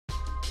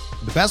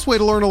The best way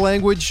to learn a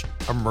language?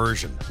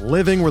 Immersion.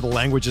 Living where the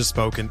language is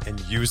spoken and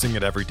using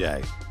it every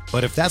day.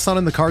 But if that's not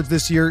in the cards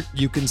this year,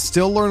 you can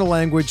still learn a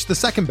language the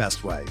second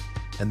best way,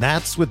 and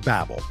that's with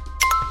Babbel.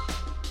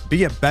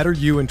 Be a better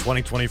you in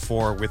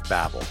 2024 with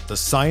Babbel, the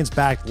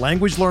science-backed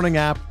language learning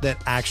app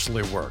that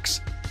actually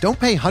works. Don't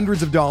pay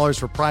hundreds of dollars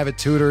for private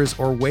tutors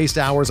or waste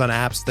hours on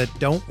apps that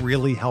don't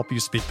really help you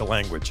speak the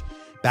language.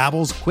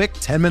 Babbel's quick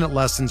 10-minute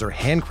lessons are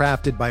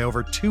handcrafted by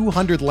over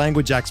 200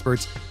 language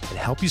experts and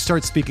help you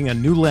start speaking a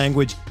new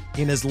language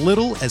in as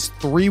little as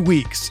 3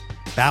 weeks.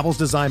 Babbel's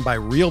designed by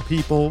real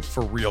people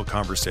for real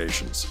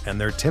conversations,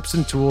 and their tips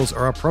and tools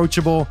are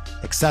approachable,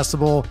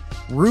 accessible,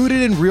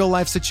 rooted in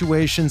real-life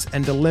situations,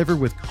 and delivered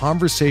with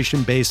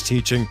conversation-based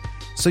teaching,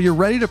 so you're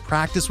ready to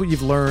practice what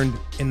you've learned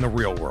in the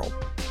real world.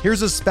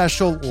 Here's a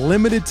special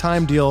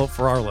limited-time deal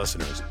for our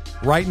listeners.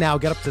 Right now,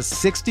 get up to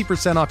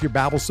 60% off your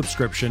Babbel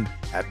subscription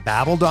at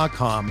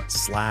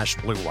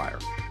babbel.com/Blue Wire.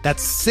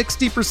 That's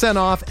 60%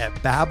 off at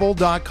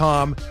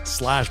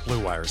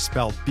babbel.com/Blue Wire,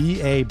 spelled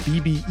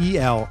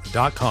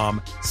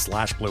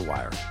BABBEL.com/Blue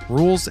Wire.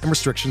 Rules and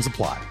restrictions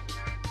apply.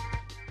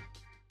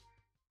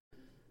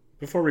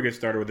 Before we get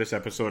started with this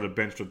episode of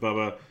Benched with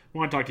Bubba, I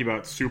want to talk to you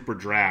about Super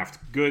Draft.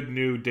 Good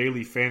new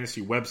daily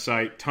fantasy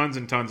website, tons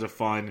and tons of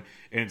fun,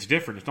 and it's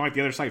different. It's not like the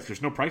other sites.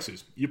 There's no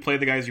prices. You play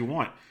the guys you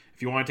want.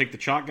 If you want to take the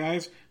chalk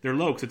guys, they're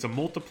low because it's a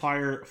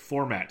multiplier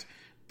format.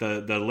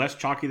 The less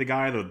chalky the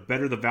guy, the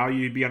better the value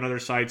you'd be on other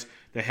sites,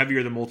 the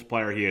heavier the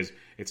multiplier he is.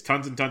 It's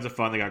tons and tons of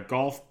fun. They got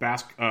golf,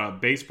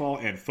 baseball,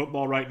 and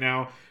football right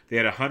now. They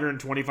had a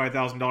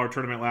 $125,000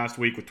 tournament last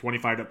week with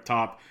 25 up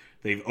top.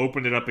 They've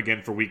opened it up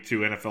again for week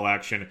 2 NFL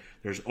action.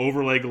 There's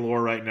overlay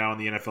galore right now on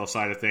the NFL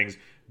side of things.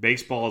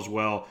 Baseball as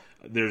well.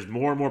 There's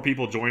more and more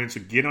people joining,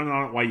 so get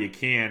on it while you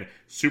can.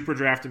 Super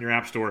Draft in your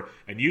app store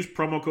and use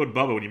promo code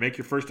BUBBA. When you make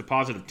your first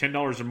deposit of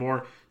 $10 or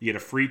more, you get a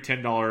free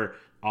 $10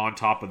 on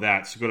top of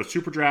that. So go to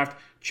Super Draft,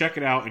 check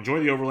it out, enjoy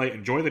the overlay,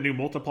 enjoy the new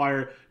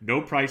multiplier,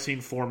 no pricing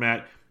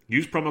format.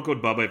 Use promo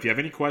code BUBBA. If you have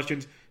any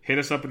questions, hit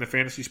us up in the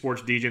Fantasy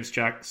Sports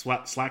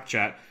DJs Slack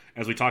chat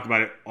as we talk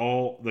about it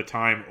all the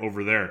time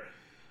over there.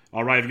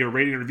 All right, if you get a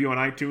rating and review on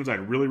iTunes,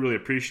 I'd really, really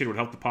appreciate it. It would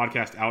help the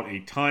podcast out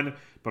a ton.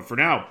 But for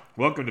now,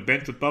 welcome to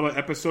Benched with Bubba,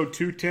 episode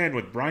 210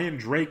 with Brian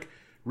Drake,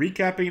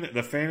 recapping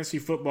the fantasy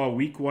football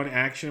week 1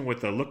 action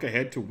with a look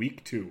ahead to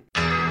week 2.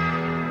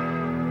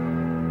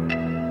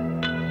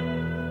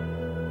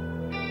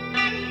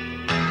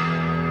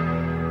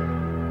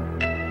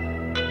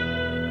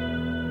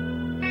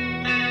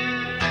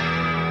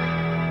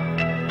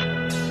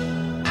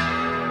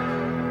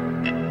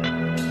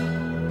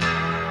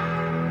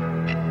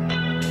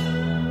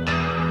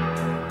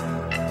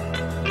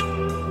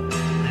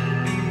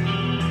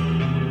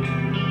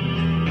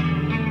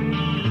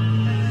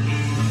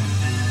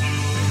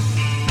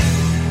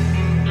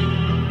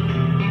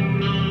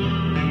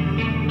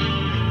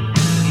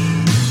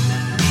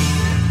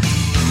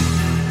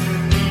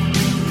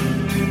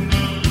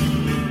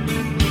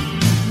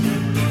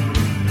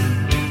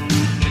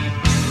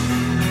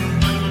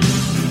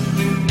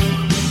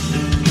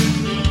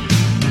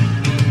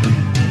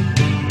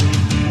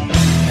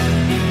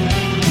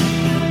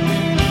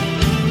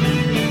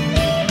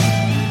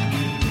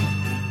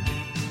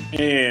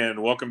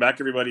 Welcome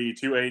back, everybody,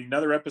 to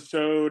another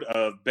episode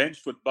of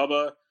Benched with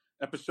Bubba,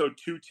 episode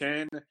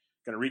 210.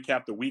 Going to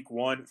recap the week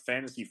 1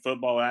 fantasy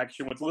football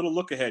action with a little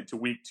look ahead to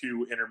week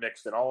 2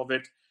 intermixed in all of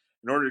it.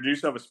 In order to do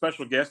so, I have a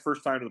special guest,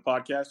 first time to the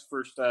podcast.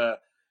 First,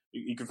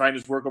 you can find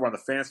his work over on the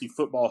Fantasy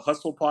Football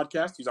Hustle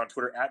podcast. He's on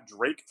Twitter at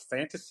Drake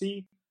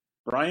Fantasy.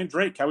 Brian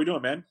Drake, how we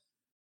doing, man?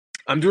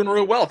 I'm doing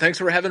real well. Thanks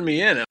for having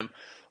me in. I'm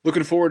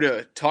looking forward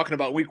to talking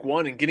about week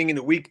 1 and getting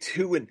into week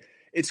 2. And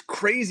it's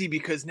crazy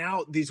because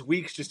now these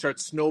weeks just start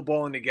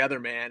snowballing together,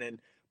 man.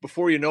 And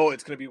before you know it,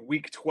 it's going to be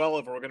week 12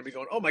 and we're going to be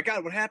going, oh my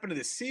God, what happened to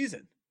this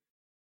season?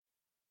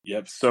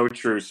 Yep, so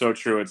true, so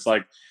true. It's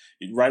like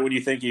right when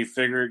you think you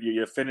figured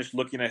you finished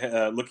looking at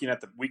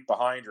the week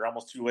behind, you're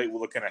almost too late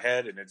looking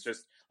ahead. And it's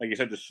just, like you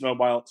said, the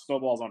snowballs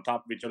on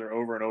top of each other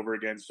over and over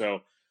again.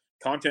 So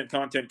content.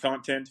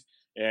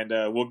 And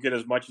we'll get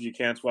as much as you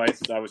can.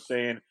 Twice, as I was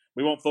saying,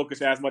 we won't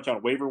focus as much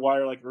on waiver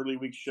wire like early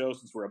week show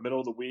since we're a middle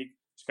of the week.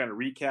 Just kind of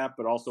recap,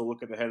 but also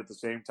look ahead at the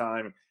same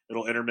time.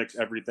 It'll intermix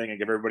everything and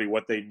give everybody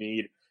what they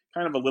need.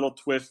 Kind of a little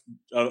twist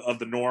of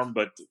the norm,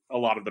 but a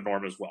lot of the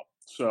norm as well.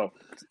 So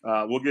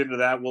we'll get into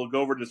that. We'll go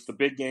over just the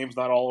big games,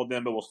 not all of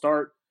them, but we'll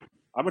start.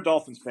 I'm a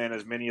Dolphins fan,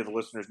 as many of the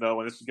listeners know,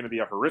 and this is going to be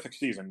a horrific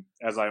season,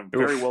 as I'm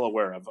very well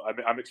aware of.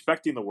 I'm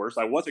expecting the worst.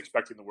 I was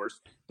expecting the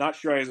worst. Not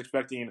sure I was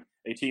expecting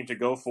a team to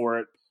go for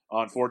it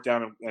on fourth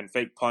down and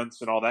fake punts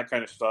and all that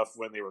kind of stuff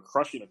when they were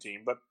crushing a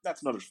team, but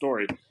that's another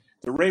story.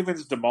 The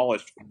Ravens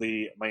demolished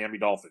the Miami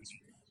Dolphins.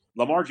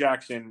 Lamar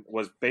Jackson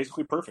was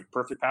basically perfect.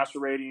 Perfect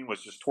passer rating,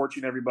 was just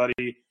torching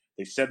everybody.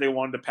 They said they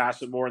wanted to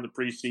pass it more in the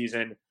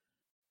preseason.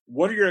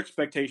 What are your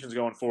expectations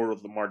going forward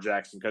with Lamar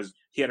Jackson? Because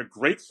he had a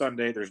great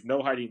Sunday. There's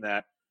no hiding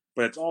that.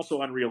 But it's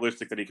also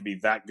unrealistic that he could be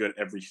that good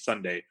every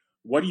Sunday.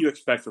 What do you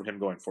expect from him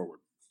going forward?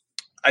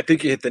 I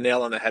think you hit the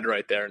nail on the head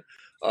right there.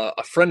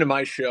 A friend of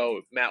my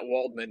show, Matt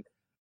Waldman,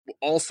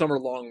 all summer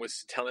long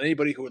was telling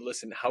anybody who would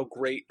listen how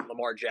great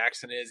Lamar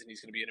Jackson is, and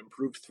he's going to be an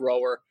improved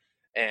thrower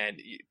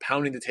and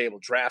pounding the table.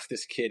 Draft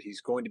this kid.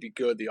 He's going to be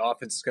good. The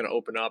offense is going to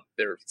open up.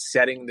 They're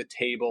setting the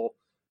table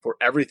for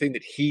everything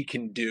that he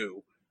can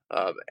do.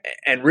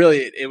 And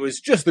really, it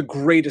was just the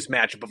greatest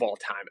matchup of all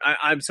time.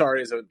 I'm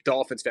sorry, as a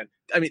Dolphins fan.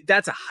 I mean,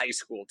 that's a high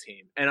school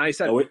team. And I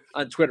said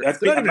on Twitter,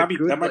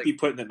 that might be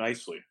putting it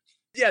nicely.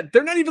 Yeah,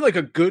 they're not even like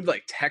a good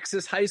like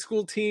Texas high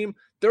school team.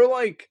 They're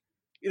like,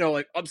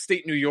 like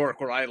upstate New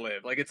York where I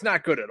live. Like, it's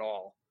not good at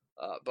all.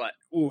 But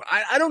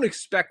I don't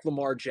expect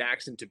Lamar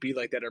Jackson to be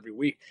like that every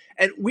week.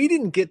 And we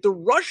didn't get the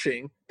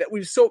rushing that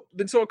we've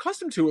been so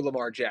accustomed to with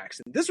Lamar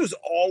Jackson. This was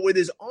all with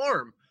his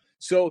arm.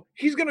 So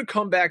he's going to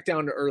come back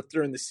down to earth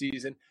during the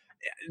season.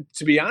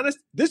 To be honest,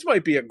 this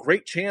might be a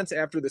great chance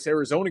after this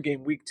Arizona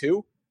game week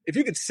 2. If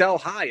you could sell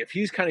high, if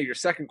he's kind of your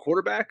second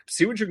quarterback,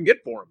 see what you can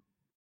get for him.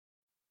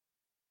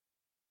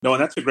 No,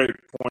 and that's a great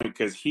point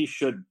because he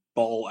should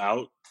ball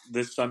out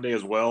this Sunday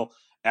as well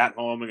at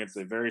home against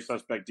a very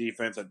suspect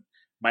defense that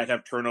might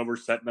have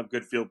turnovers, setting up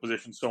good field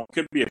position. So it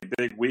could be a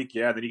big week.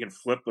 Yeah, then you can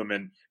flip them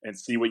and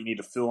see what you need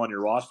to fill on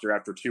your roster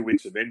after 2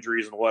 weeks of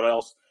injuries and what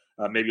else.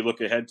 Maybe look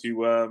ahead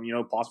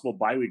to possible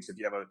bye weeks. If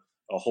you have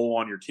a hole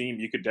on your team,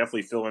 you could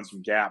definitely fill in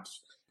some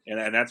gaps.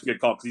 And that's a good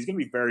call because he's going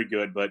to be very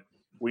good, but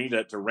we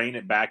need to rein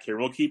it back here.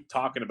 We'll keep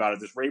talking about it.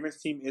 This Ravens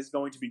team is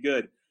going to be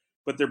good,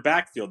 but their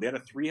backfield, they had a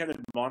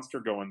three-headed monster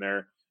going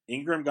there.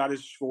 Ingram got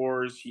his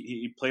scores.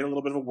 He played a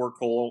little bit of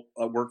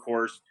a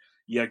workhorse.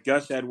 You had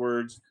Gus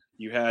Edwards.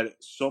 You had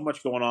so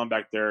much going on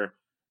back there.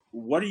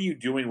 What are you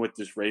doing with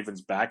this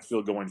Ravens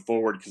backfield going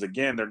forward? Because,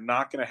 again, they're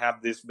not going to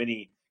have this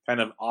many kind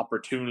of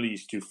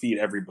opportunities to feed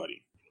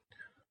everybody.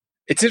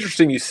 It's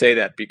interesting you say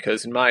that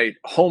because in my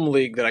home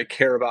league that I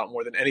care about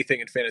more than anything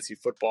in fantasy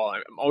football,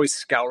 I'm always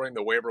scouring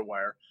the waiver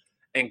wire.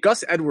 And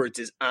Gus Edwards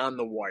is on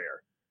the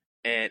wire.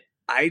 And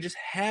I just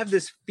have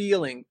this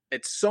feeling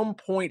at some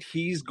point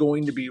he's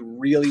going to be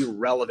really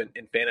relevant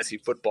in fantasy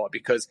football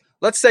because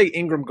let's say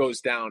Ingram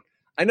goes down.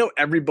 I know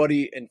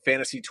everybody in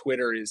fantasy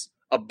Twitter is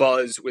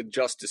abuzz with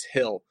Justice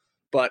Hill,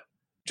 but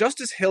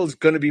Justice Hill is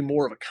going to be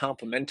more of a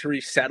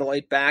complimentary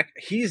satellite back.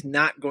 He's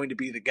not going to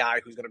be the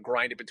guy who's going to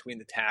grind it between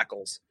the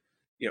tackles,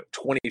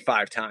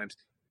 25 times.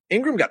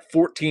 Ingram got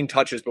 14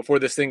 touches before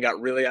this thing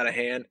got really out of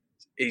hand.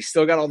 He's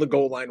still got all the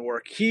goal line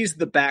work. He's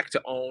the back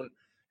to own.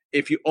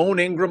 If you own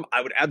Ingram,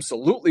 I would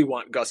absolutely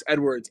want Gus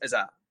Edwards as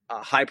a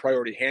high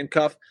priority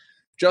handcuff.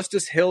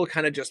 Justice Hill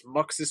kind of just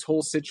mucks this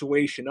whole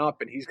situation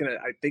up, and he's going to,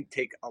 I think,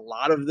 take a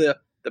lot of the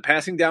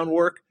passing down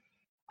work.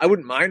 I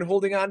wouldn't mind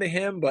holding on to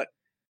him, but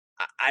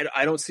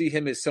I don't see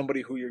him as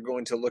somebody who you're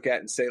going to look at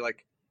and say,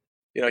 like,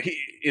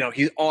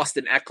 he's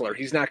Austin Eckler.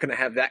 He's not going to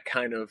have that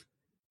kind of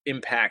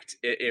impact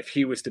if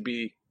he was to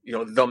be,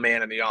 the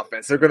man in the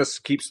offense. They're going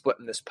to keep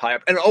splitting this pie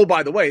up. And, oh,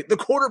 by the way, the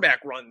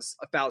quarterback runs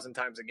 1,000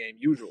 times a game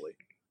usually.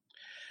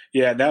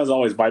 Yeah, that was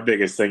always my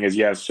biggest thing is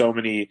you have so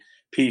many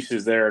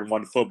pieces there in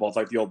one football. It's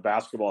like the old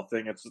basketball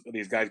thing. It's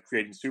these guys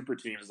creating super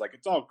teams. It's like,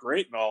 it's all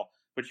great and all,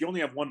 but you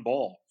only have one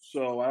ball.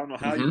 So I don't know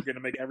how you're going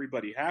to make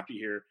everybody happy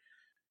here.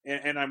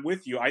 And I'm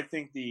with you. I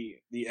think the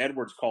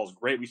Edwards call is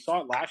great. We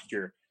saw it last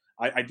year.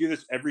 I do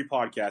this every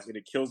podcast, and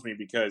it kills me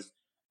because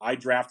I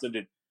drafted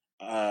it.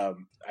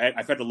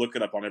 I've had to look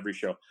it up on every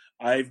show.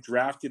 I've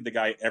drafted the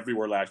guy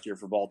everywhere last year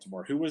for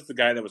Baltimore. Who was the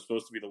guy that was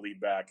supposed to be the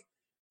lead back?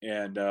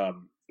 And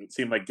it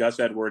seemed like Gus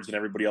Edwards and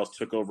everybody else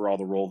took over all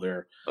the role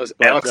there. It was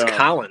Alex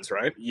Collins,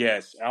 right?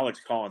 Yes, Alex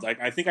Collins.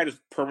 I think I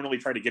just permanently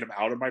tried to get him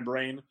out of my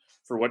brain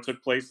for what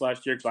took place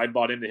last year because I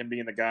bought into him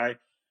being the guy.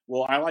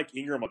 Well, I like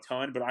Ingram a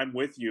ton, but I'm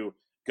with you.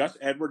 Gus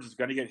Edwards is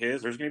going to get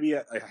his. There's going to be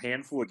a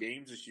handful of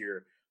games this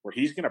year where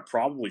he's going to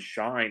probably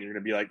shine. You're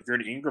going to be like, if you're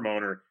an Ingram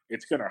owner,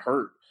 it's going to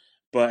hurt.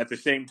 But at the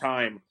same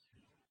time,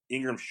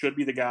 Ingram should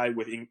be the guy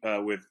with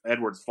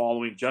Edwards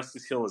following.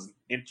 Justice Hill is an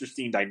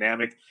interesting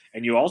dynamic.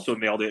 And you also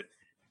nailed it.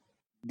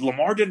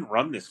 Lamar didn't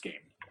run this game.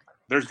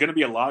 There's going to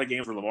be a lot of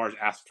games where Lamar is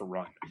asked to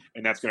run,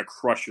 and that's going to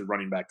crush your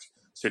running back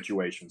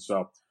situation.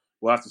 So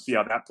we'll have to see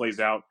how that plays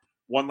out.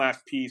 One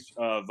last piece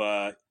of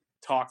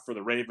talk for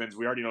the Ravens.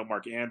 We already know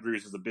Mark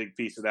Andrews is a big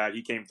piece of that.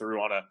 He came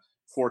through on a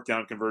fourth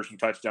down conversion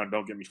touchdown.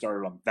 Don't get me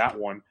started on that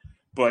one.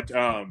 But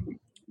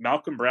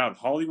Malcolm Brown,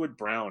 Hollywood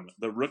Brown,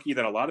 the rookie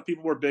that a lot of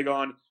people were big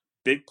on,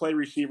 big play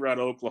receiver out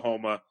of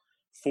Oklahoma,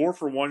 4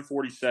 for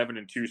 147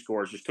 and 2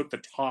 scores, just took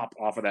the top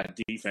off of that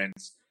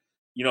defense.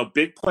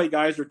 Big play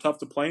guys are tough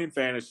to play in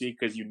fantasy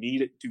because you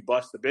need it to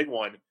bust the big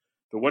one.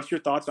 But what's your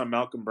thoughts on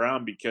Malcolm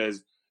Brown?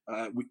 Because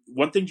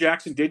one thing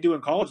Jackson did do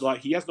in college a lot,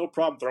 he has no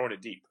problem throwing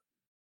it deep.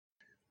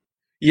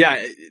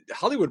 Yeah,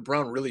 Hollywood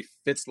Brown really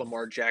fits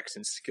Lamar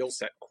Jackson's skill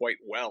set quite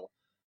well.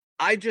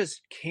 I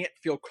just can't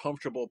feel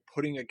comfortable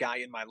putting a guy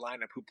in my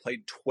lineup who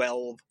played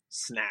 12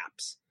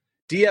 snaps.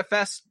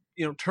 DFS,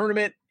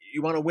 tournament,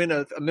 you want to win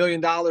 $1 million,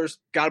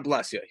 God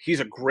bless you. He's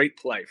a great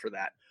play for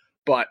that.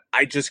 But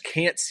I just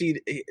can't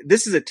see –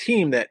 this is a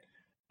team that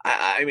 –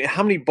 I mean,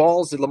 how many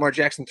balls did Lamar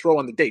Jackson throw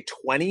on the day?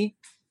 20?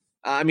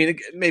 I mean,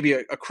 maybe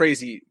a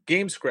crazy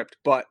game script,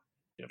 but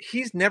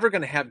he's never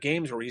going to have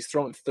games where he's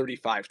throwing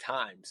 35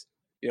 times,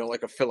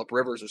 like a Phillip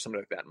Rivers or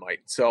something like that might.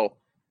 So,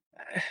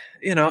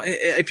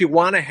 if you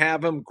want to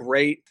have him,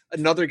 great.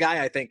 Another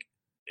guy, I think,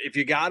 if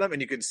you got him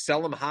and you can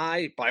sell him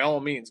high, by all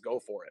means, go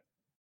for it.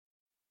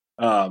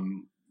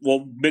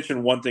 We'll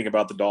mention one thing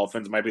about the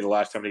Dolphins. Might be the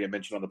last time to get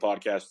mentioned on the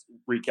podcast,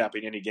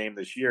 recapping any game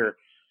this year.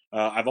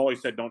 I've always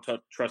said don't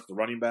trust the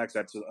running backs.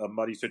 That's a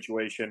muddy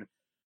situation.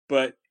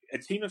 But a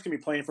team that's going to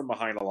be playing from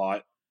behind a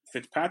lot,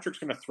 Fitzpatrick's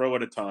going to throw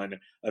it a ton.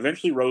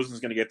 Eventually,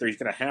 Rosen's going to get there. He's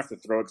going to have to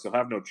throw it because he'll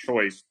have no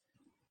choice.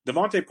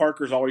 Devontae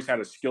Parker's always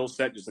had a skill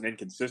set, just an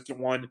inconsistent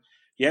one.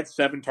 He had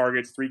 7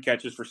 targets, 3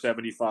 catches for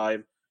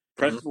 75.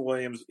 Preston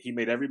Williams, he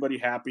made everybody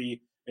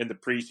happy in the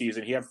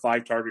preseason. He had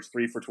 5 targets,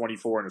 3 for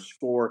 24 and a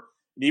score.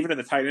 And even in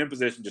the tight end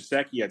position,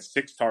 Gesicki had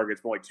 6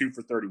 targets, but only 2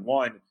 for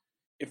 31.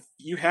 If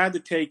you had to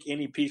take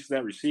any piece of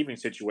that receiving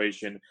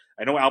situation,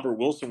 I know Albert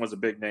Wilson was a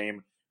big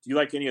name. Do you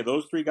like any of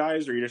those 3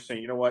 guys, or are you just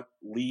saying, you know what,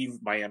 leave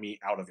Miami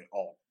out of it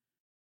all?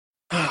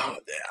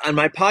 On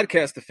my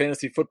podcast, the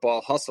Fantasy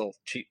Football Hustle,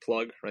 cheap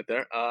plug right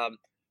there,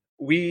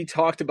 we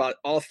talked about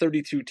all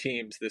 32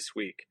 teams this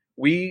week.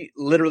 We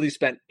literally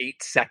spent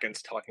 8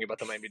 seconds talking about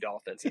the Miami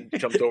Dolphins and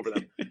jumped over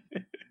them.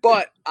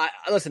 But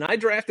I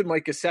drafted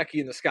Mike Gesicki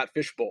in the Scott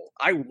Fish Bowl.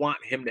 I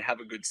want him to have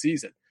a good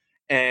season.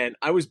 And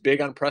I was big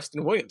on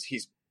Preston Williams.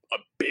 He's a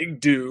big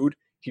dude.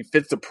 He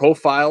fits the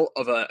profile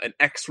of an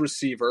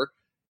ex-receiver.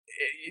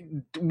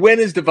 When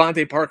has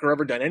Devontae Parker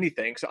ever done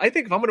anything? So I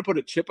think if I'm going to put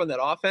a chip on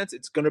that offense,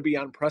 it's going to be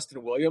on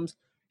Preston Williams.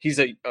 He's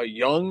a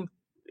young,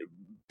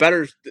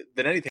 better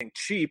than anything,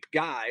 cheap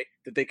guy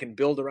that they can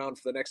build around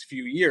for the next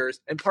few years.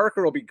 And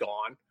Parker will be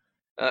gone.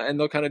 And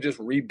they'll kind of just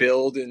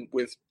rebuild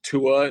with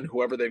Tua and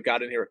whoever they've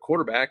got in here at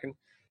quarterback. And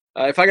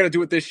if I got to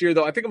do it this year,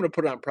 though, I think I'm going to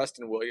put it on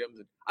Preston Williams.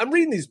 I'm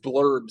reading these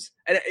blurbs.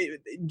 And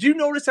do you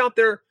notice out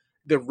there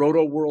the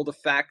Roto World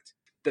effect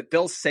that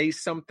they'll say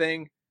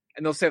something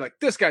and they'll say, like,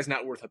 this guy's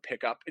not worth a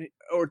pickup,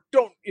 or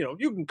don't,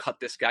 you can cut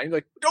this guy. And you're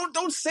like,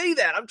 don't say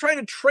that. I'm trying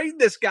to trade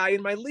this guy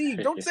in my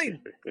league. Don't say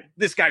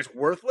this guy's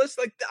worthless.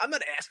 Like, I'm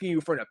not asking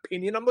you for an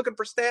opinion. I'm looking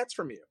for stats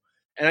from you.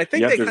 And I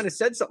think they kind of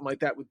said something like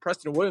that with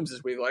Preston Williams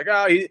this week. Like,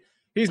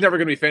 he's never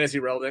going to be fantasy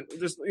relevant.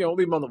 Just,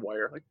 leave him on the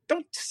wire. Like,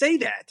 don't say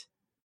that.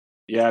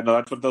 Yeah, no,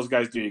 that's what those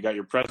guys do. You got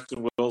your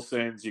Preston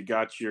Wilsons, you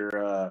got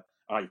your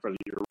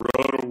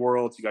Roto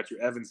Worlds, you got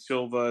your Evan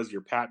Silvas,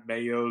 your Pat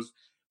Mayos.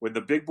 When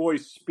the big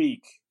boys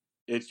speak,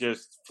 it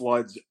just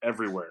floods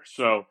everywhere.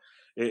 So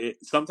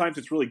sometimes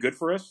it's really good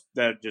for us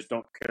that just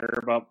don't care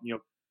about,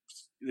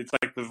 it's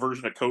like the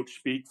version of coach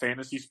speak,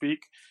 fantasy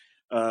speak.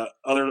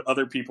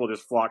 Other people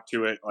just flock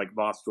to it like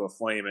moths to a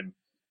flame, and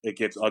it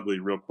gets ugly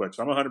real quick.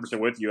 So I'm 100%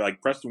 with you.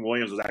 Like, Preston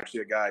Williams was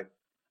actually a guy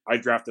I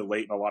drafted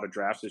late in a lot of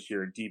drafts this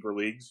year in deeper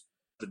leagues.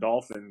 The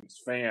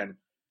Dolphins fan,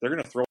 they're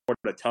going to throw it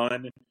a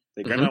ton.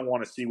 They're going to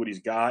want to see what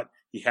he's got.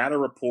 He had a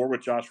rapport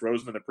with Josh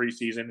Rosen in the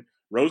preseason.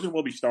 Rosen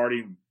will be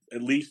starting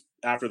at least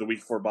after the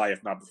week 4 bye,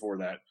 if not before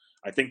that.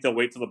 I think they'll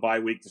wait till the bye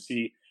week to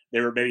see. They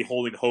were maybe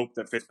holding hope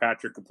that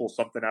Fitzpatrick could pull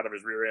something out of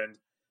his rear end,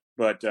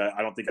 but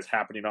I don't think it's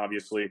happening,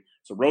 obviously.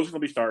 So Rosen will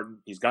be starting.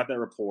 He's got that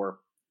rapport.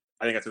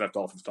 I think that's enough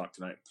Dolphins talk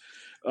tonight.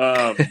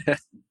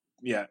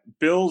 Yeah,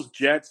 Bills,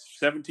 Jets,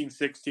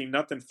 17-16,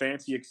 nothing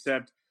fancy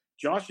except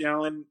Josh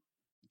Allen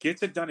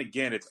gets it done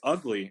again. It's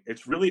ugly.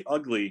 It's really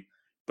ugly,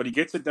 but he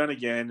gets it done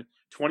again.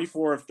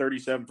 24 of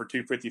 37 for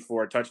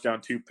 254, a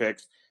touchdown, 2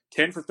 picks,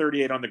 10 for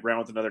 38 on the ground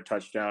with another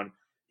touchdown.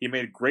 He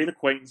made great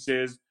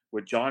acquaintances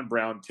with John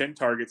Brown, 10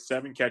 targets,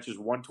 7 catches,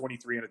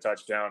 123 and a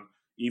touchdown.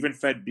 Even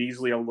fed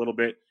Beasley a little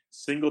bit.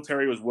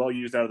 Singletary was well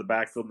used out of the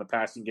backfield in the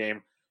passing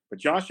game. But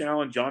Josh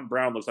Allen, John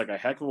Brown looks like a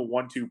heck of a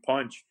 1-2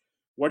 punch.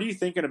 What are you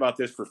thinking about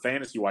this for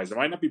fantasy-wise? It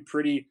might not be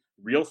pretty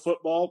real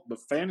football, but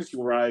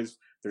fantasy-wise,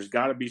 there's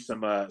got to be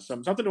something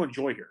to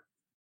enjoy here.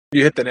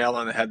 You hit the nail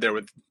on the head there.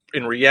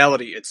 In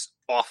reality, it's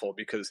awful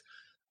because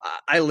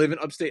I live in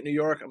upstate New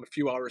York. I'm a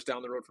few hours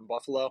down the road from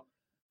Buffalo.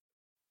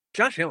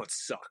 Josh Allen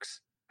sucks.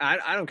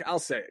 I'll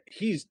say it.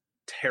 He's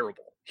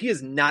terrible. He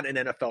is not an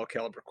NFL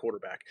caliber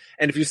quarterback.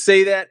 And if you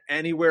say that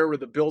anywhere where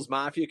the Bills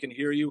Mafia can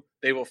hear you,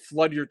 they will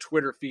flood your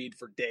Twitter feed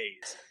for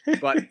days.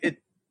 But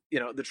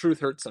the truth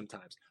hurts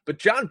sometimes. But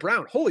John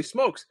Brown, holy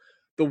smokes,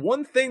 the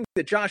one thing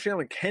that Josh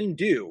Allen can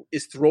do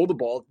is throw the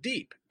ball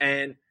deep.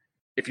 And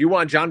if you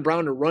want John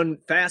Brown to run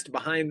fast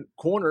behind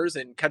corners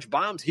and catch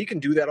bombs, he can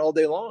do that all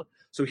day long.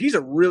 So he's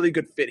a really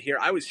good fit here.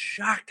 I was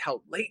shocked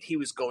how late he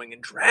was going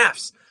in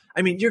drafts.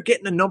 I mean, you're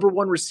getting a number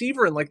 1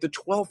 receiver in like the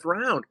 12th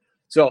round.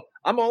 So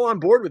I'm all on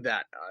board with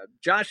that.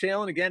 Josh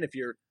Allen, again, if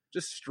you're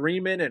just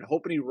streaming and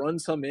hoping he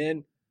runs some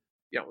in,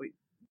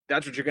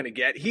 that's what you're going to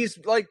get. He's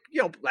like,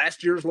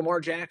 last year's Lamar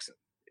Jackson.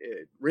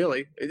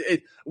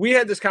 We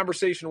had this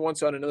conversation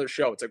once on another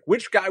show. It's like,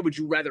 which guy would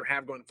you rather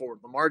have going forward,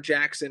 Lamar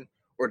Jackson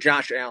or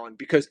Josh Allen?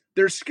 Because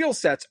their skill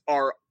sets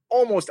are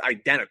almost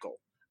identical.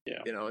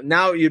 Yeah.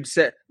 Now you'd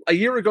say a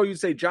year ago, you'd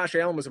say Josh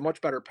Allen was a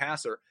much better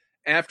passer.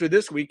 After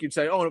this week, you'd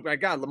say, oh my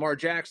God, Lamar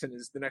Jackson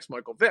is the next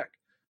Michael Vick.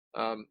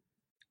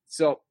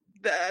 So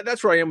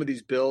that's where I am with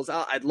these Bills.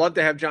 I'd love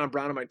to have John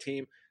Brown on my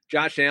team.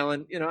 Josh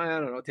Allen, I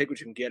don't know, take what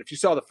you can get. If you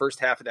saw the first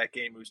half of that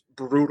game, it was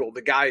brutal.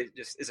 The guy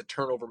just is a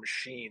turnover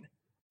machine.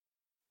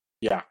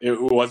 Yeah,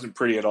 it wasn't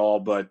pretty at all.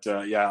 But,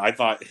 I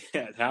thought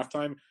at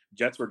halftime,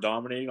 Jets were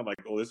dominating. I'm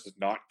like, oh, this is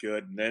not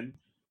good. And then,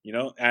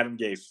 Adam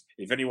Gase.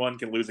 If anyone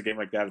can lose a game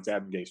like that, it's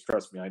Adam Gase.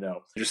 Trust me, I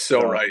know. You're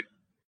so right.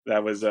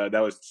 That was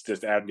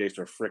just Adam Gase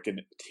to a frickin'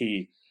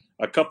 T.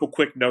 A couple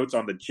quick notes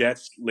on the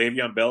Jets.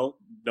 Le'Veon Bell,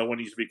 no one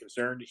needs to be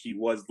concerned. He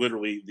was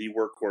literally the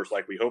workhorse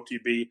like we hoped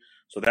he'd be.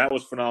 So that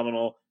was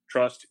phenomenal.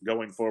 Trust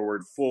going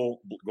forward,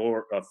 full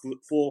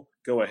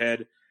go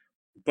ahead.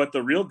 But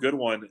the real good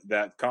one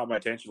that caught my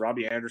attention,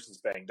 Robbie Anderson's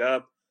banged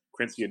up.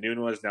 Quincy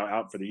Enunwa is now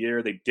out for the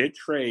year. They did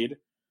trade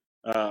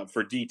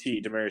for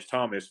DT, Demaryius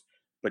Thomas.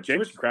 But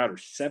Jamison Crowder,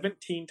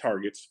 17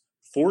 targets,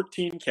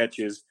 14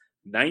 catches,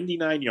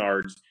 99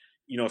 yards.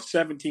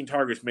 17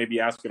 targets may be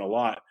asking a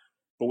lot.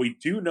 But we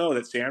do know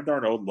that Sam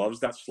Darnold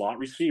loves that slot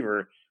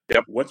receiver.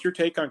 Yep. What's your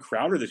take on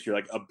Crowder this year?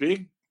 Like a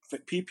big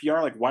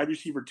PPR, like wide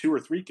receiver 2 or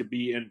 3 could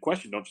be in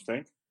question, don't you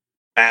think?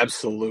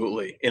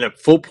 Absolutely. In a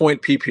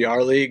full-point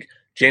PPR league,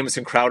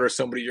 Jamison Crowder is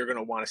somebody you're going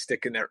to want to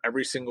stick in there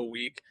every single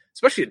week,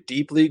 especially a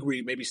deep league where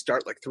you maybe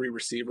start like 3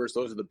 receivers.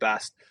 Those are the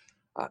best.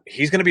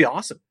 He's going to be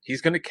awesome.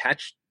 He's going to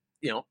catch,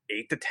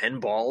 8 to 10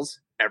 balls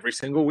every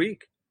single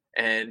week.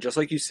 And just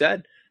like you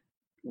said,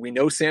 we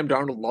know Sam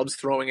Darnold loves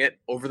throwing it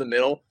over the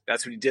middle.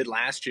 That's what he did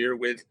last year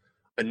with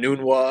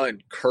Enunwa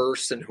and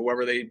Curse and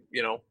whoever they,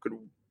 could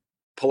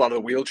pull out of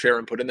the wheelchair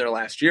and put in there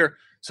last year.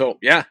 So,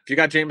 yeah, if you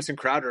got Jamison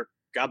Crowder,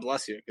 God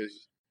bless you,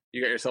 because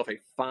you got yourself a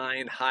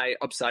fine, high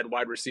upside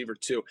wide receiver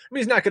too. I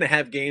mean, he's not going to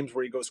have games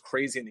where he goes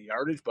crazy in the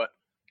yardage, but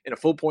in a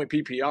full-point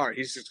PPR,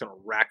 he's just going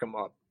to rack them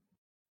up.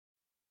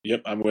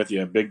 Yep, I'm with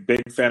you.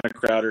 Big fan of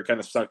Crowder. Kind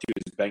of sucked he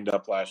was banged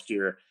up last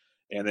year,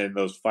 and then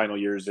those final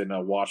years in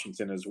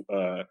Washington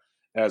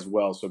as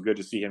well. So good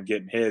to see him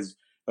getting his.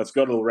 Let's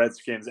go to the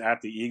Redskins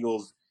at the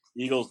Eagles.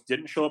 Eagles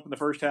didn't show up in the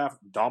first half,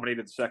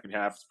 dominated the second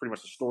half. It's pretty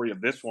much the story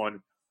of this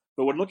one.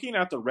 But when looking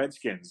at the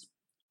Redskins,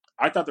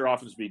 I thought their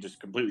offense would be just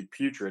completely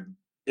putrid.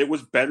 It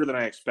was better than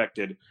I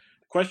expected.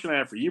 The question I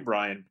have for you,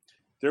 Brian,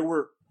 there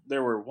were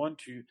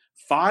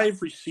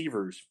 5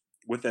 receivers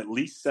with at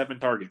least 7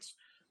 targets.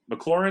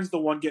 McLaurin's the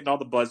one getting all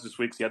the buzz this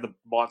week because he had the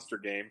monster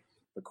game.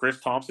 But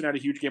Chris Thompson had a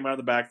huge game out of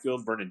the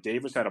backfield. Vernon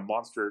Davis had a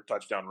monster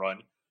touchdown run.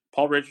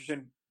 Paul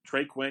Richardson,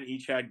 Trey Quinn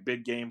each had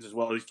big games as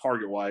well, at least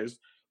target-wise.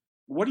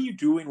 What are you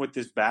doing with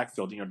this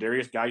backfield?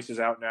 Darius Geis is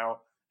out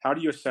now. How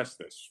do you assess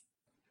this?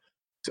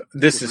 So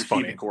this is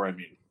funny. Core, I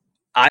mean.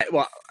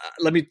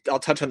 I'll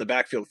touch on the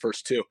backfield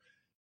first too.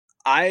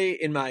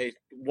 In my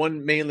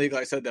one main league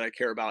I said that I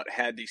care about,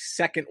 had the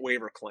second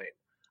waiver claim.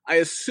 I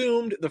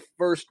assumed the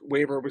first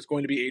waiver was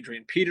going to be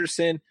Adrian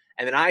Peterson,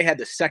 and then I had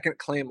the second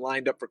claim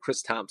lined up for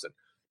Chris Thompson.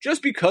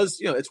 Just because,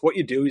 it's what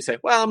you do. You say,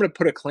 well, I'm going to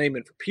put a claim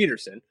in for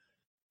Peterson.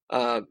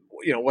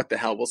 What the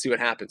hell? We'll see what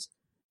happens.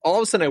 All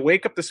of a sudden, I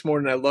wake up this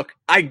morning and I look,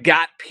 I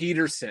got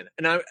Peterson.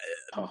 And I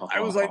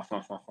was like,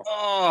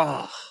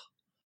 oh.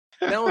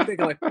 Now I'm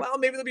thinking well,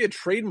 maybe there'll be a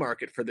trade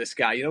market for this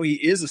guy. He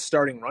is a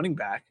starting running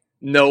back.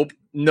 Nope.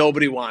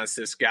 Nobody wants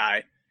this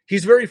guy.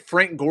 He's very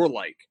Frank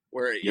Gore-like,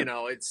 where,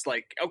 it's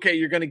like, okay,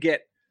 you're going to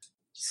get,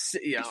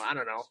 I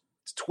don't know,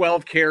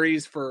 12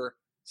 carries for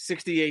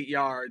 68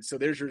 yards. So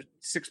there's your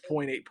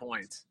 6.8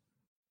 points.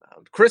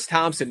 Chris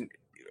Thompson,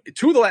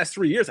 2 of the last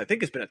 3 years, I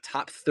think has been a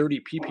top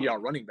 30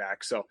 PPR running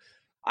back. So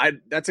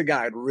that's a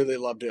guy I'd really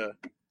love to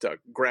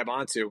grab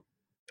onto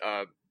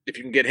if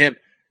you can get him.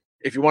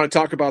 If you want to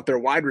talk about their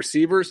wide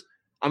receivers,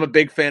 I'm a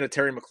big fan of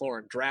Terry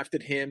McLaurin.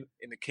 Drafted him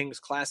in the Kings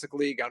Classic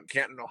League out in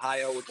Canton,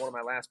 Ohio, with one of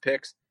my last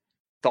picks.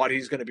 Thought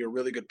he's going to be a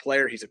really good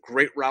player. He's a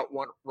great route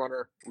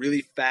runner,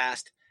 really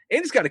fast, and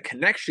he's got a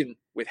connection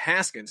with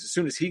Haskins as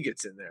soon as he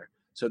gets in there.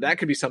 So that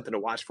could be something to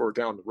watch for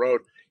down the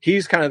road.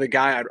 He's kind of the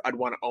guy I'd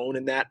want to own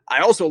in that. I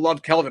also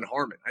love Kelvin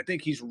Harmon. I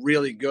think he's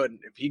really good.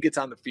 If he gets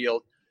on the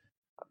field,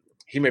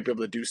 he might be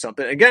able to do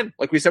something. Again,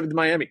 like we said with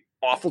Miami,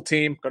 awful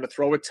team, going to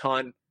throw a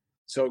ton.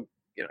 So,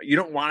 you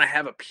don't want to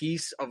have a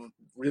piece of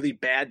really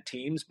bad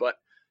teams, but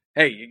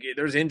hey,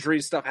 there's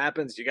injuries, stuff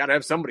happens. You got to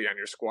have somebody on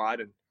your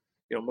squad. And,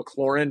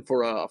 McLaurin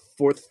for a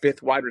 4th,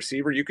 5th wide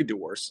receiver, you could do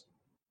worse.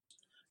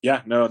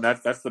 Yeah, no,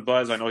 that's the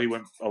buzz. I know he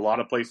went a lot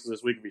of places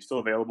this week. If he's still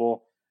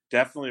available,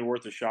 definitely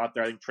worth a shot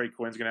there. I think Trey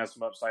Quinn's going to have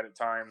some upside at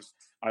times.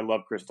 I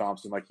love Chris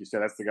Thompson. Like you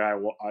said, that's the guy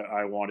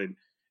I wanted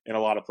in a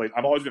lot of places.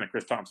 I've always been a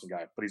Chris Thompson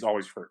guy, but he's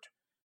always hurt.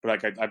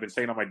 But like I've been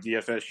saying on my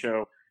DFS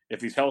show,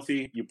 if he's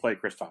healthy, you play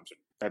Chris Thompson.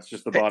 That's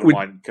just the bottom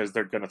line because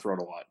they're going to throw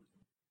it a lot.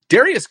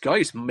 Darius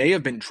Geis may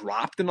have been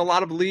dropped in a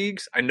lot of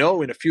leagues. I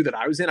know in a few that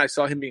I was in, I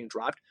saw him being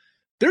dropped.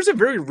 There's a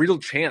very real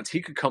chance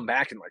he could come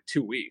back in like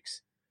 2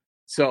 weeks.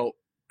 So,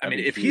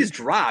 if he's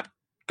dropped,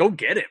 go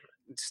get him.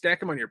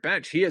 Stack him on your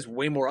bench. He has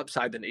way more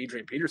upside than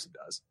Adrian Peterson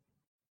does.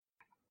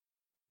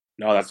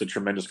 No, that's a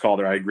tremendous call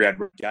there. I agree. I'd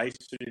Geis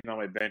sitting on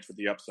my bench with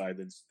the upside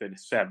than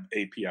have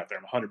AP out there.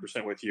 I'm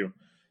 100% with you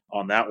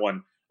on that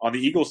one. On the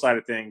Eagles side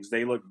of things,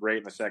 they looked great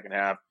in the second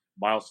half.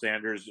 Miles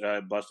Sanders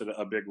busted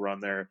a big run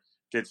there,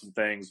 did some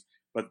things.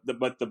 But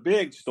the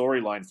big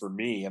storyline for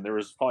me, and there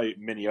was probably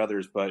many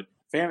others, but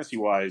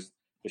fantasy-wise,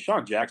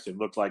 DeSean Jackson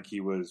looked like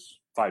he was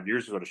 5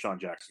 years ago DeSean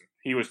Jackson.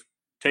 He was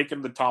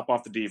taking the top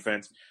off the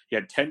defense. He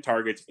had 10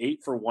 targets,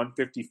 8 for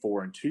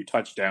 154, and 2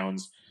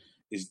 touchdowns.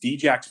 Is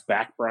D-Jax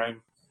back,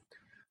 Brian?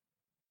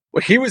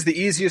 Well, he was the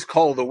easiest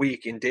call of the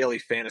week in daily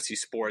fantasy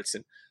sports.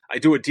 And I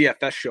do a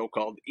DFS show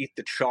called Eat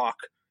the Chalk,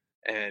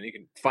 and you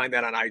can find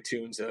that on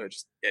iTunes,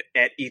 just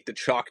at Eat the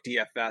Chalk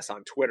DFS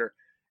on Twitter.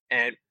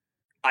 And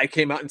I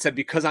came out and said,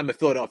 because I'm a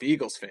Philadelphia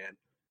Eagles fan,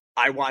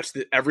 I watch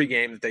every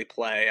game that they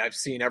play. I've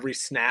seen every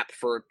snap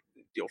for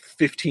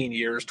 15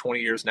 years,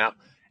 20 years now.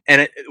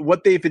 And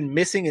what they've been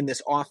missing in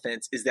this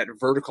offense is that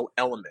vertical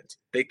element.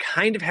 They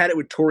kind of had it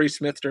with Torrey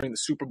Smith during the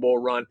Super Bowl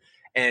run,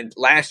 and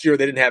last year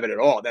they didn't have it at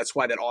all. That's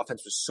why that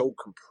offense was so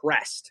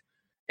compressed.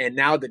 And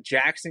now that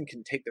Jackson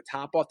can take the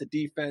top off the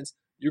defense,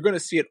 you're going to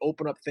see it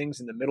open up things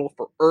in the middle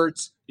for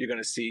Ertz. You're going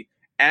to see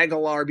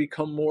Aguilar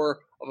become more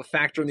of a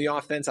factor in the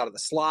offense out of the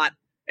slot.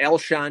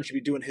 Alshon should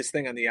be doing his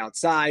thing on the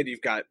outside.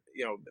 You've got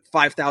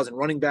 5,000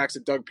 running backs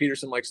that Doug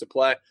Peterson likes to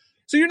play.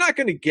 So you're not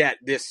going to get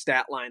this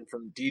stat line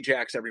from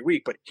D-Jax every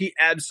week, but he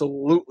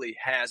absolutely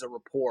has a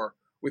rapport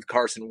with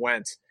Carson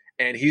Wentz,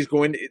 and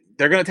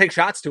they're going to take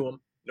shots to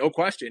him, no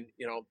question.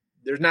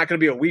 There's not going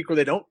to be a week where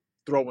they don't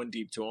throw one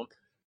deep to him.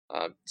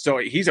 So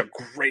he's a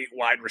great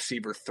wide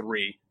receiver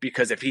 3,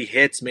 because if he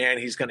hits, man,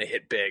 he's going to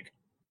hit big.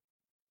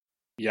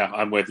 Yeah,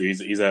 I'm with you.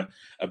 He's a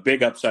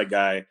big upside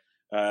guy.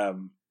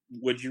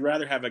 Would you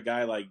rather have a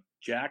guy like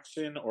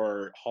Jackson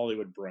or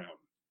Hollywood Brown?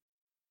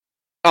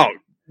 Oh,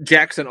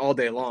 Jackson all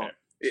day long.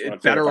 Okay. So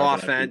Better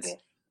offense.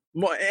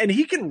 And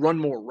he can run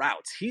more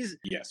routes. He's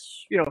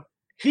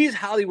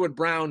Hollywood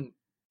Brown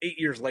 8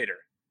 years later.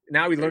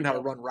 Now he learned how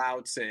to run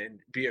routes and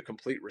be a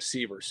complete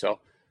receiver. So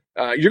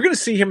you're going to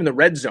see him in the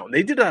red zone.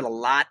 They did that a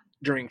lot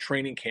during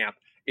training camp.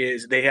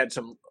 They had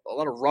a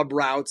lot of rub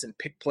routes and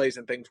pick plays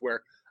and things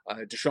where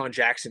DeSean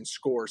Jackson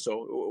scores.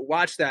 So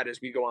watch that as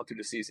we go on through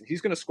the season.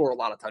 He's going to score a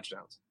lot of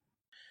touchdowns.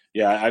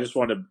 Yeah, I just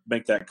wanted to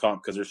make that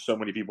comp because there's so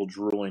many people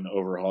drooling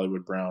over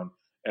Hollywood Brown,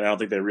 and I don't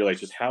think they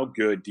realize just how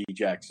good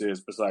D-Jax is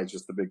besides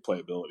just the big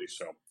playability.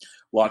 So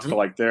lots to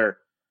like there.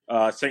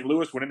 St.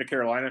 Louis went into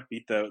Carolina,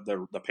 beat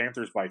the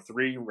Panthers by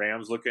 3.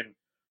 Rams looking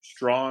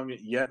strong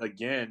yet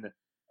again.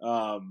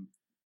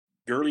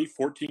 Gurley,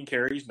 14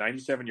 carries,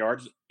 97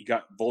 yards. He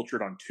got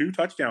vultured on 2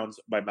 touchdowns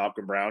by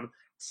Malcolm Brown.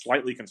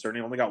 Slightly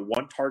concerning. Only got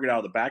 1 target out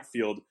of the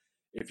backfield.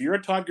 If you're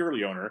a Todd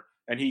Gurley owner,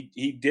 and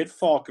he did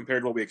fall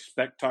compared to what we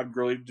expect Todd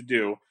Gurley to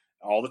do,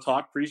 all the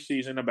talk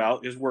preseason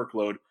about his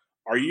workload,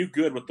 are you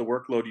good with the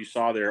workload you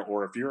saw there?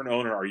 Or if you're an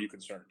owner, are you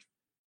concerned?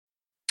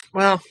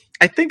 Well,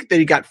 I think that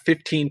he got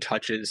 15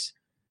 touches.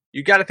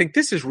 You got to think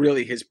this is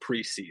really his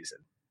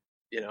preseason.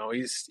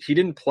 He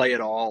didn't play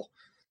at all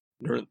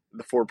during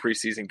the 4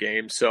 preseason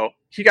games. So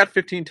he got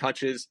 15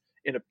 touches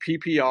in a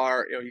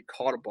PPR. He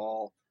caught a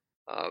ball.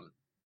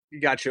 He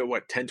got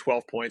you, 10,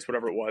 12 points,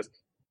 whatever it was.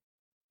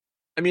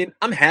 I mean,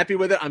 I'm happy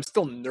with it. I'm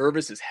still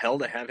nervous as hell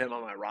to have him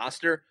on my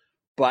roster,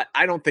 but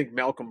I don't think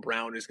Malcolm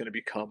Brown is going to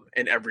become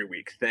an every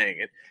week thing.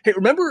 And hey,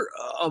 remember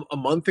a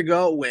month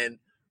ago when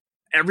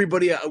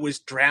everybody was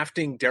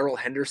drafting Darrell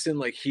Henderson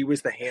like he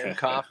was the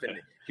handcuff and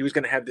he was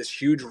going to have this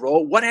huge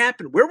role? What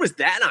happened? Where was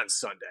that on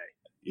Sunday?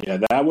 Yeah,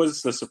 that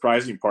was the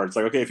surprising part. It's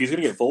like, okay, if he's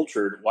going to get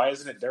vultured, why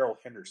isn't it Darrell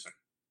Henderson?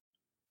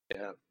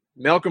 Yeah.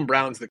 Malcolm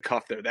Brown's the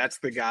cuff there. That's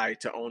the guy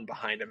to own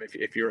behind him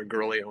if you're a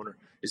Gurley owner,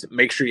 is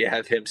make sure you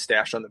have him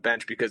stashed on the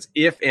bench, because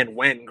if and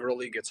when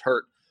Gurley gets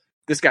hurt,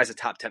 this guy's a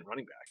top 10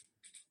 running back.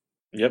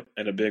 Yep,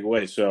 in a big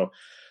way. So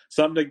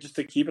something just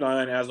to keep an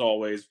eye on as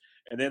always.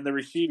 And then the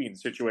receiving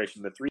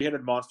situation. The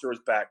 3-headed monster is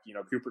back.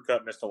 Cooper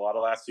Kupp missed a lot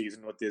of last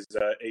season with his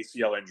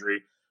ACL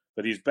injury,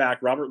 but he's back.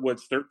 Robert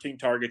Woods, 13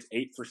 targets,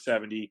 8 for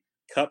 70.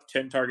 Kupp,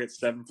 10 targets,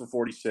 7 for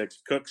 46.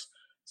 Cooks,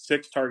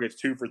 6 targets,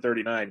 2 for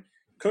 39.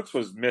 Cooks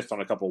was missed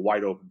on a couple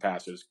wide open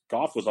passes.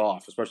 Goff was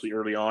off, especially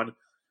early on.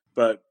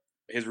 But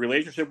his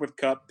relationship with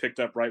Kupp picked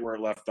up right where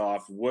it left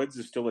off. Woods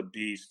is still a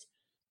beast.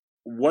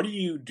 What do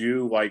you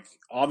do?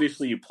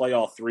 Obviously you play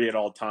all 3 at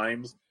all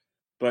times,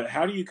 but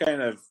how do you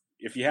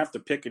if you have to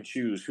pick and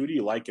choose, who do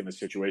you like in the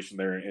situation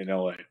there in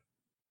LA?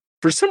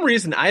 For some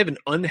reason, I have an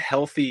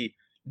unhealthy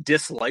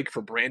dislike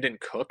for Brandon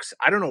Cooks.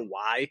 I don't know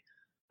why.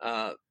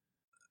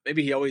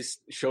 Maybe he always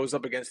shows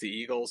up against the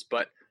Eagles,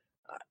 but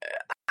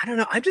I don't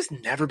know. I've just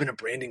never been a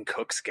Brandon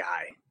Cooks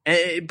guy,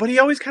 but he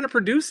always kind of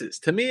produces.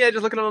 To me, I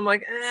just look at him, I'm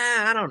like,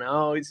 I don't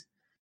know. He's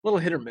a little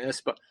hit or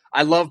miss, but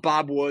I love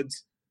Bob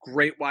Woods.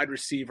 Great wide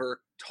receiver,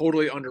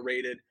 totally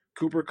underrated.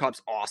 Cooper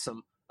Kupp's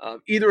awesome.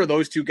 Either of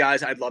those 2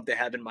 guys I'd love to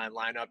have in my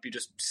lineup. You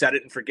just set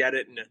it and forget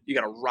it, and you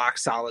got a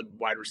rock-solid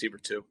wide receiver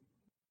too.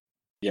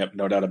 Yep,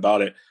 no doubt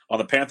about it. On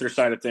the Panthers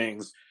side of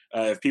things,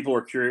 if people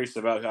were curious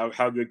about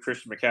how good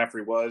Christian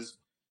McCaffrey was,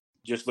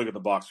 just look at the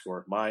box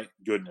score. My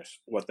goodness,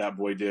 what that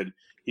boy did.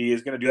 He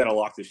is going to do that a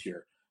lot this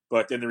year.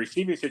 But in the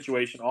receiving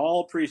situation,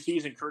 all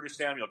preseason, Curtis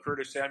Samuel.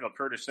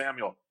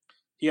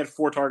 He had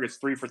 4 targets,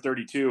 3 for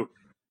 32.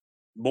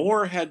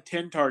 Moore had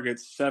 10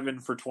 targets,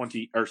 7 for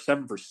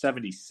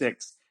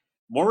 76.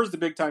 Moore is the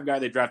big-time guy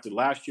they drafted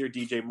last year,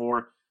 DJ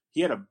Moore.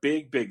 He had a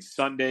big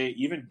Sunday.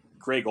 Even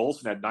Greg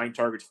Olsen had 9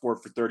 targets, 4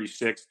 for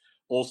 36.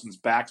 Olsen's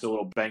back's a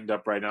little banged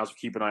up right now, so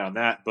keep an eye on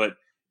that. But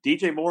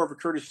DJ Moore over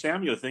Curtis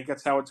Samuel, I think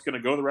that's how it's going to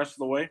go the rest of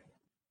the way?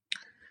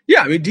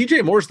 Yeah, I mean,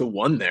 DJ Moore's the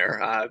one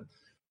there.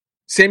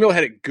 Samuel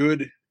had a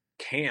good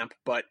camp,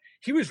 but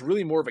he was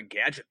really more of a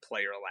gadget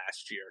player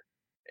last year.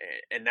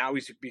 And now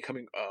he's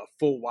becoming a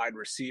full wide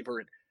receiver.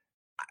 And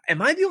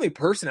am I the only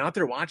person out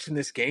there watching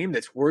this game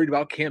that's worried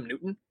about Cam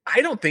Newton?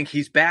 I don't think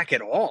he's back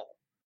at all.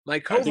 My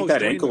co-host, I think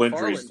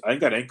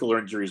that ankle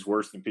injury is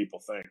worse than people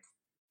think.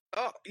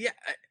 Oh yeah,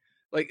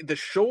 like the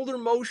shoulder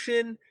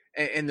motion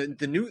and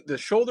the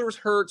shoulder was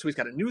hurt, so he's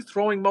got a new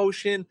throwing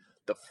motion.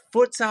 The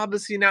foot's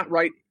obviously not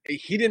right.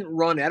 He didn't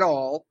run at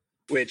all,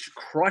 which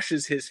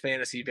crushes his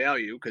fantasy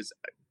value because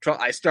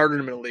I started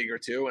him in a league or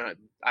two and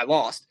I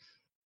lost.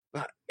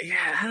 But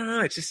yeah, I don't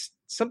know. It's just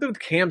something with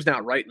Cam's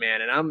not right,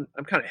 man. And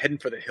I'm kind of heading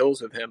for the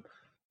hills with him.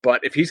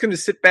 But if he's going to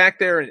sit back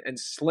there and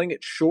sling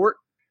it short,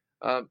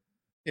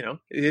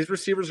 his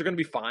receivers are going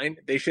to be fine.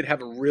 They should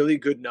have a really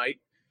good night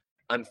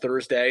on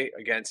Thursday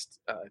against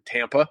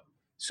Tampa.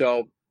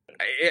 So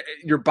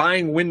your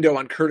buying window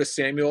on Curtis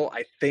Samuel,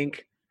 I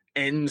think,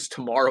 ends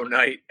tomorrow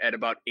night at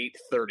about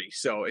 8:30.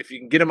 So if you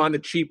can get him on the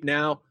cheap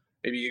now,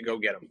 maybe you can go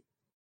get him.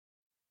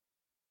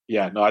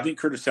 Yeah, no, I think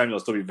Curtis Samuel will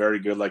still be very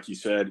good, like you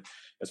said,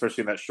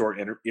 especially in that short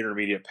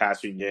intermediate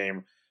passing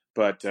game.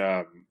 But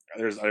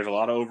there's a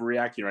lot of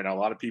overreacting right now. A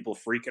lot of people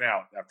freaking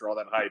out after all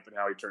that hype and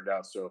how he turned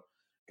out. So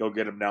go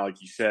get him now,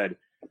 like you said.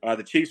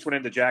 The Chiefs went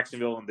into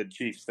Jacksonville, and the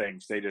Chiefs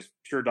things. They just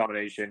pure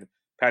domination.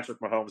 Patrick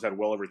Mahomes had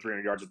well over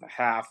 300 yards at the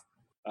half.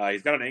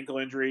 He's got an ankle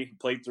injury. He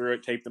played through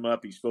it, taped him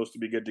up. He's supposed to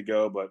be good to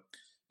go, but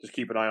just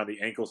keep an eye on the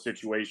ankle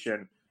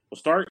situation. We'll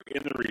start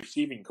in the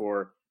receiving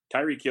core.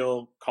 Tyreek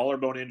Hill,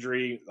 collarbone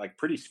injury, like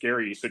pretty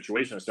scary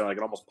situation. It sounded like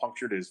it almost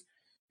punctured his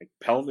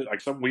pelvis,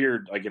 like some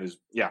weird, like in his,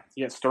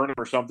 he had sternum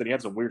or something. He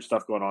had some weird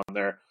stuff going on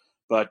there.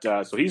 But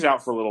so he's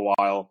out for a little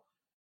while.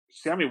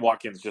 Sammy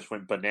Watkins just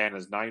went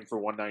bananas, 9 for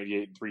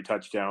 198 and 3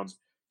 touchdowns.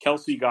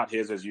 Kelsey got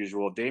his as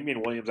usual.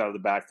 Damian Williams out of the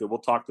backfield. We'll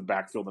talk the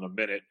backfield in a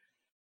minute.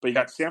 But you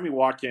got Sammy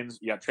Watkins,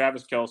 you got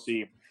Travis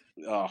Kelsey,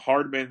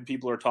 Hardman,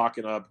 people are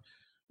talking up.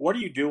 What are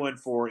you doing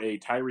for a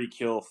Tyreek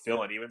Hill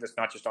fill-in, even if it's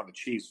not just on the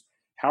Chiefs?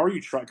 How are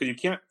you trying? Because you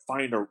can't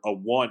find a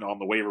one on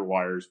the waiver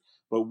wires,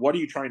 but what are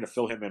you trying to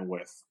fill him in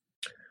with?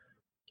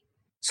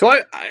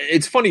 So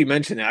it's funny you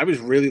mentioned that. I was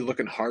really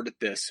looking hard at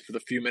this for the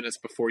few minutes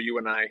before you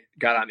and I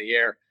got on the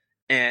air.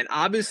 And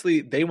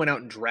obviously they went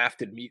out and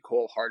drafted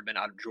Mecole Hardman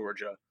out of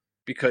Georgia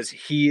because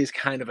he is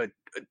kind of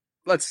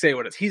let's say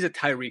what it is. He's a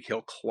Tyreek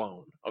Hill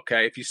clone,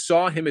 okay? If you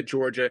saw him at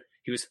Georgia,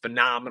 he was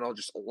phenomenal,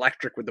 just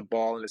electric with the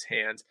ball in his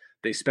hands.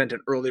 They spent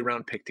an early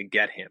round pick to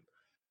get him.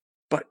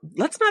 But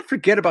let's not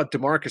forget about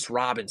Demarcus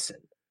Robinson,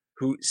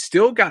 who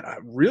still got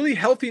a really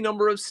healthy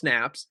number of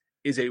snaps,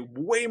 is a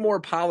way more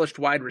polished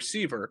wide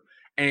receiver,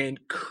 and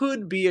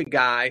could be a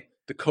guy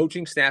the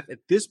coaching staff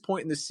at this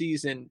point in the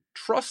season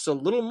trusts a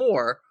little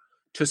more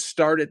to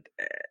start it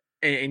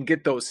and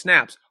get those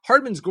snaps.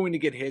 Hardman's going to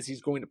get his.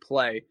 He's going to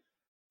play.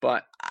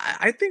 But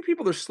I think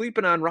people are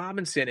sleeping on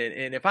Robinson.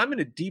 And if I'm in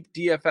a deep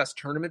DFS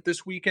tournament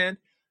this weekend,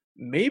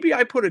 maybe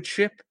I put a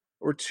chip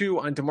or two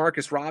on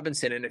Demarcus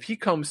Robinson. And if he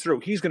comes through,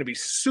 he's going to be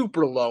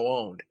super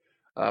low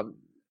owned.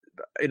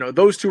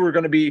 Those two are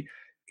going to be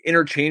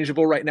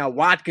interchangeable right now.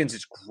 Watkins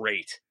is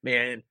great,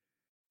 man.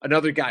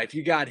 Another guy, if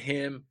you got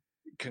him,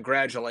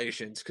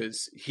 congratulations,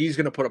 because he's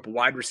going to put up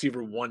wide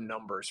receiver 1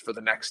 numbers for the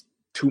next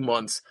 2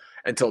 months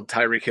until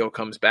Tyreek Hill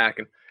comes back.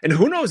 And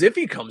who knows if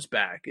he comes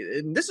back.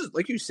 And this is,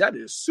 like you said,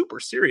 is a super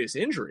serious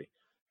injury.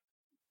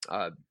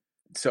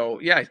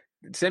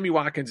 Sammy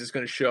Watkins is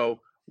going to show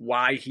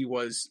why he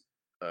was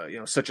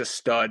such a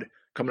stud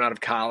coming out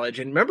of college.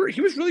 And remember,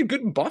 he was really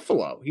good in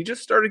Buffalo. He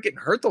just started getting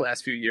hurt the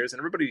last few years, and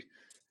everybody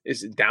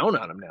is down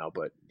on him now.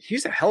 But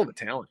he's a hell of a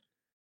talent.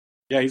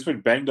 Yeah, he's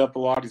been banged up a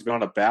lot. He's been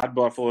on a bad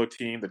Buffalo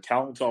team. The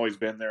talent's always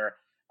been there.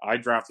 I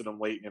drafted him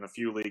late in a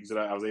few leagues that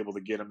I was able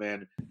to get him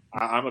in.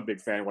 I'm a big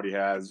fan of what he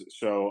has,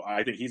 so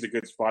I think he's a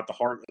good spot.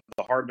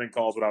 The Hardman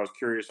call is what I was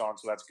curious on,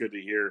 so that's good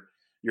to hear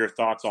your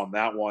thoughts on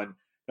that one.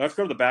 Now let's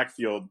go to the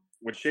backfield.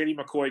 When Shady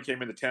McCoy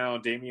came into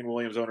town, Damian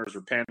Williams owners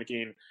were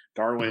panicking.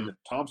 Darwin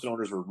Thompson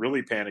owners were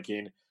really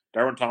panicking.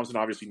 Darwin Thompson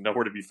obviously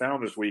nowhere to be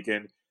found this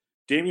weekend.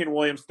 Damian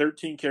Williams,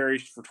 13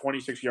 carries for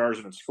 26 yards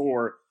and a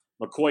score.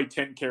 McCoy,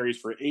 10 carries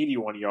for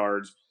 81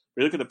 yards.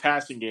 We look at the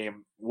passing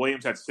game.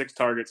 Williams had 6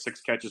 targets,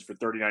 6 catches for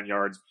 39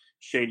 yards.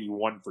 Shady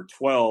 1 for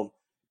 12.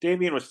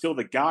 Damian was still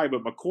the guy,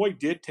 but McCoy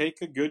did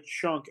take a good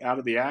chunk out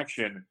of the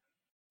action.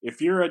 If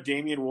you're a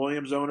Damian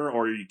Williams owner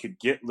or you could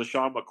get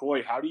LeSean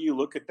McCoy, how do you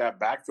look at that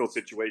backfield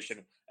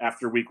situation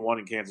after week 1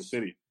 in Kansas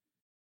City?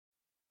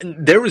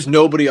 And there was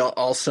nobody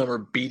all summer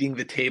beating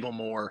the table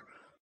more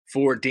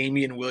for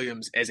Damian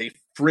Williams as a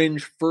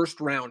fringe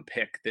first-round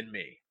pick than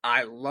me.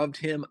 I loved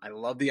him. I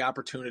love the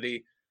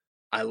opportunity.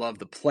 I love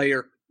the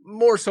player.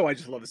 More so, I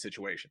just love the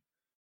situation.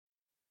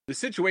 The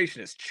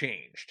situation has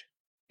changed.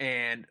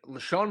 And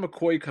LeSean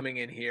McCoy coming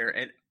in here,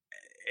 and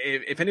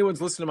if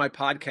anyone's listened to my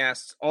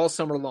podcasts all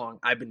summer long,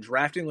 I've been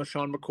drafting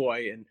LaShawn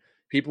McCoy, and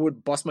people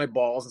would bust my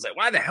balls and say,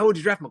 why the hell would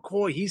you draft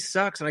McCoy? He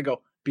sucks. And I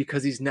go,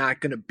 because he's not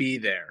going to be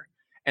there.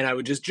 And I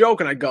would just joke,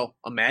 and I'd go,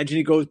 imagine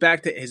he goes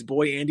back to his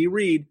boy Andy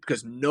Reid,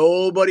 because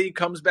nobody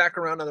comes back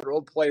around on their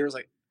old players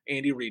like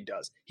Andy Reid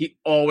does. He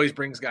always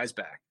brings guys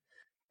back.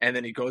 And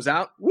then he goes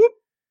out, whoop,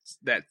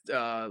 that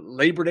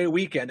Labor Day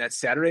weekend, that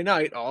Saturday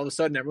night, all of a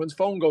sudden everyone's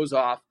phone goes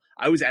off.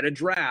 I was at a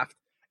draft,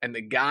 and the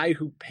guy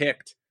who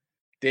picked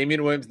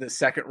Damian Williams in the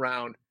second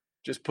round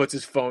just puts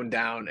his phone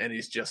down, and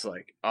he's just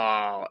like,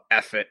 oh,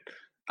 F it.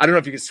 I don't know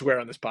if you can swear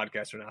on this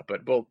podcast or not,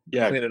 but we'll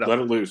clean it up. Let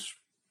it loose.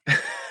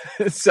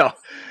 So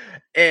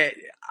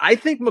I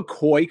think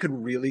McCoy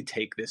could really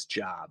take this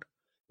job.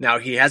 Now,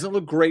 he hasn't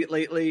looked great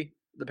lately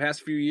the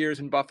past few years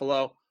in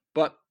Buffalo,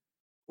 but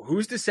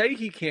who's to say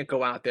he can't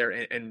go out there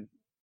and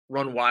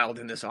run wild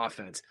in this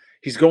offense?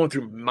 He's going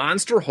through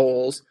monster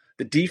holes.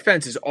 The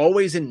defense is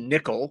always in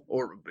nickel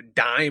or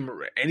dime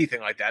or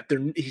anything like that.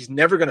 He's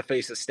never going to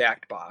face a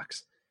stacked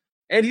box.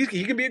 And he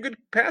can be a good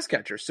pass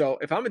catcher. So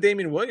if I'm a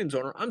Damian Williams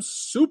owner, I'm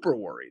super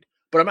worried.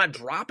 But I'm not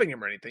dropping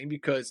him or anything,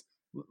 because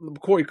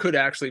McCoy could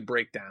actually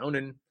break down,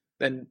 and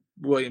then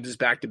Williams is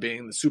back to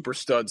being the super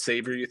stud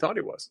savior you thought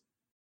he was.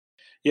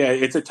 Yeah,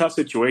 it's a tough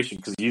situation,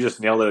 because you just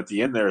nailed it at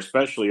the end there,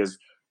 especially as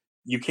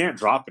you can't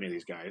drop any of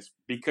these guys,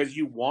 because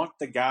you want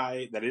the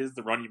guy that is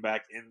the running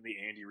back in the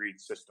Andy Reid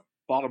system.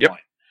 Bottom line.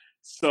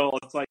 So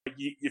it's like,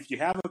 if you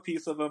have a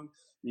piece of him,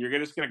 you're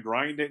just going to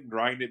grind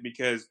it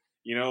because,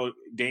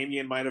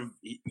 Damian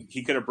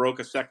he could have broke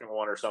a second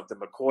one or something.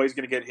 McCoy's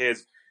going to get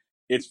his.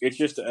 It's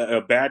just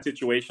a bad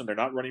situation. They're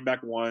not running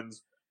back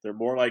ones. They're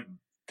more like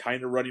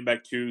kind of running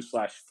back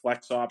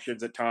 2/flex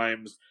options at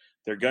times.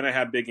 They're going to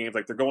have big games.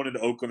 Like, they're going into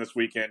Oakland this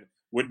weekend.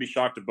 Wouldn't be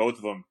shocked if both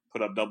of them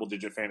put up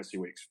double-digit fantasy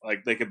weeks.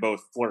 Like, they could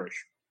both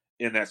flourish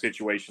in that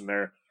situation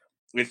there.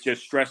 It's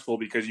just stressful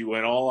because you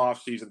went all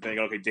offseason thinking,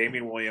 okay,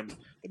 Damian Williams,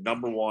 the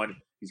number one,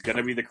 he's going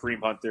to be the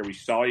Kareem Hunt there. We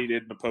saw what he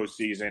did in the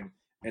postseason,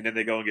 and then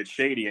they go and get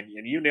shady. And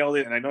you nailed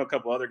it, and I know a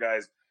couple other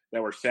guys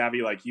that were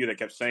savvy like you that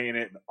kept saying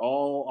it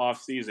all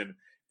offseason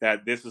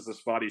that this is the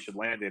spot he should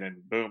land in,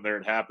 and boom, there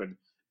it happened.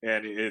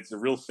 And it's a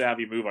real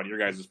savvy move on your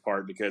guys'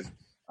 part, because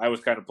I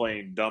was kind of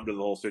playing dumb to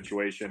the whole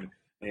situation,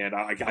 and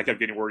I kept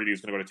getting worried he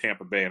was going to go to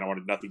Tampa Bay, and I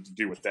wanted nothing to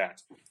do with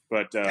that.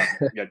 But,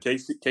 yeah,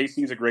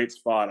 KC's a great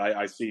spot.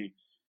 I see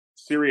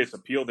serious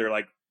appeal there.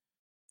 Like,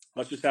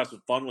 let's just have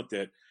some fun with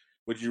it.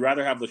 Would you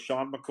rather have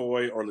LaShawn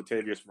McCoy or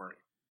Latavius Murray?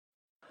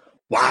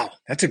 Wow,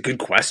 that's a good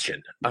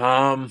question.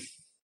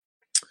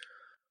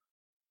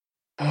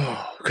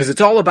 Because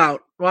it's all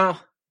about,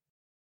 well,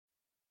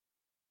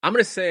 I'm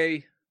going to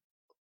say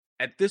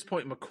at this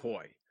point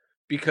McCoy,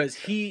 because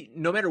he,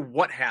 no matter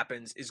what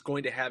happens, is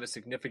going to have a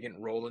significant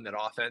role in that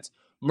offense.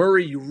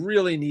 Murray, you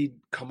really need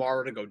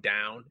Kamara to go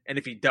down, and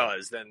if he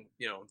does, then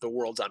the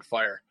world's on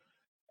fire,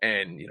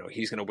 and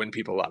he's going to win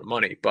people a lot of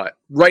money. But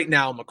right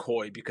now,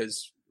 McCoy,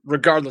 because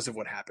regardless of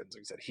what happens,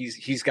 like I said,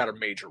 he's got a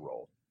major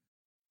role.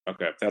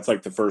 Okay, that's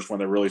like the first one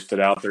that really stood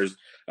out. There's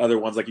other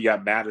ones, like you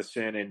got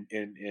Madison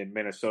in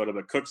Minnesota,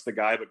 but Cook's the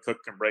guy, but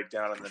Cook can break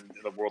down, and then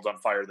the world's on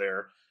fire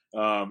there.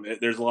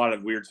 There's a lot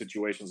of weird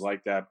situations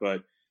like that,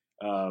 but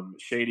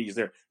Shady's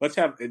there. Let's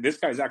have this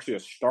guy's actually a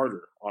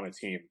starter on a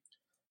team,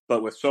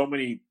 but with so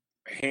many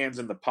hands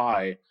in the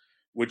pie,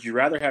 would you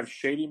rather have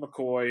Shady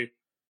McCoy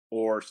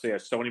or say a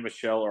Sony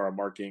Michel or a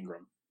Mark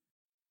Ingram?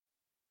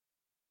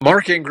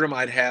 Mark Ingram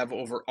I'd have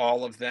over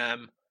all of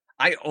them.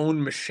 I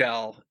own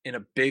Michel in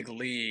a big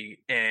league,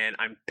 and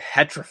I'm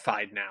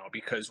petrified now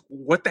because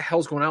what the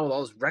hell's going on with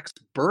all this Rex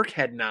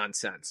Burkhead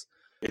nonsense?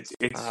 It's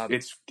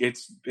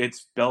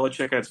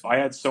Belichick. If I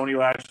had Sony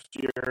last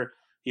year,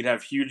 he'd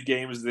have huge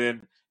games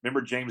then.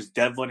 Remember James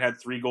Devlin had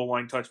 3 goal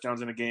line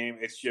touchdowns in a game?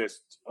 It's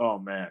just, oh,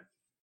 man.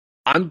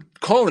 I'm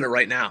calling it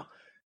right now.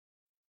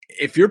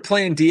 If you're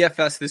playing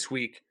DFS this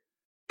week,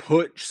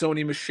 put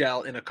Sony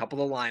Michel in a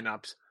couple of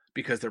lineups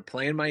because they're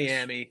playing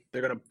Miami.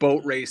 They're going to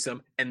boat race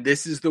him, and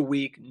this is the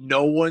week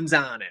no one's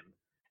on him,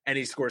 and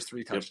he scores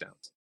 3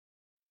 touchdowns.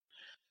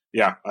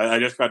 Yeah, I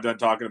just got done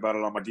talking about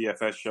it on my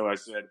DFS show. I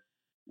said,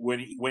 when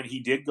he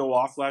did go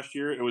off last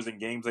year, it was in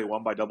games they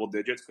won by double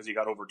digits because he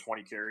got over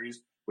 20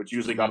 carries, which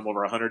usually got him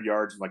over 100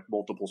 yards and like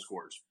multiple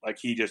scores. Like,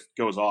 he just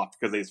goes off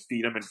because they just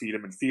feed him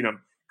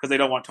because they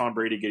don't want Tom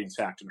Brady getting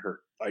sacked and hurt.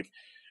 Like,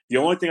 the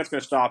only thing that's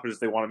going to stop it is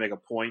they want to make a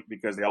point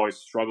because they always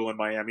struggle in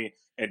Miami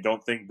and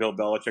don't think Bill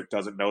Belichick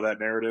doesn't know that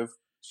narrative.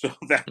 So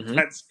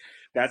that's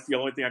the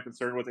only thing I'm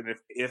concerned with. And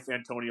if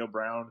Antonio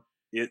Brown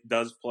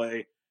does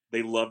play,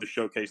 they love to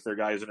showcase their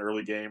guys in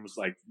early games.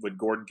 Like when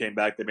Gordon came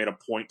back, they made a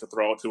point to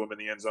throw it to him in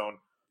the end zone.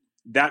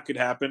 That could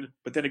happen.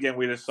 But then again,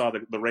 we just saw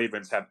the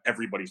Ravens have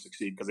everybody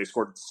succeed because they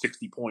scored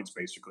 60 points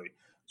basically.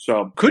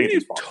 So couldn't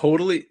you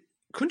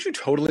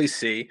totally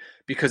see,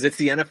 because it's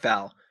the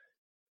NFL,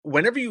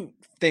 whenever you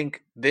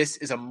think this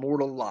is a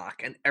mortal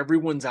lock and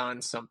everyone's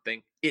on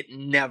something, it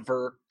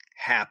never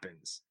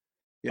happens.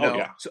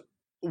 So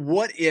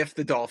what if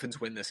the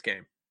Dolphins win this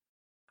game?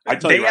 I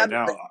tell you right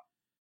now,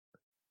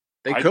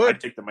 they could.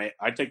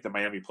 I'd take the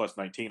Miami plus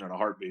 19 on a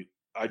heartbeat.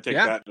 I'd take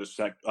that in a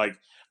sec. Like,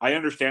 I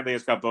understand they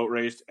just got boat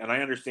raced, and I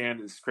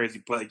understand it's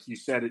crazy, but like you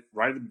said it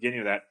right at the beginning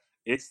of that,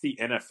 it's the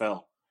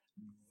NFL.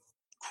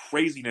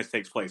 Craziness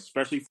takes place,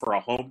 especially for a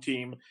home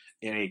team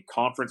in a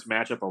conference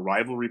matchup, a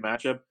rivalry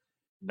matchup.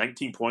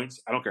 19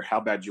 points. I don't care how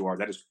bad you are.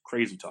 That is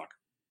crazy talk.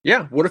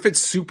 Yeah. What if it's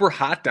super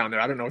hot down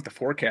there? I don't know what the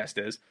forecast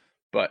is,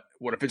 but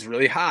what if it's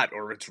really hot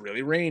or it's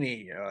really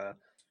rainy?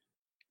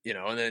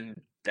 And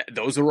then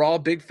those are all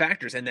big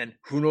factors. And then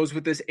who knows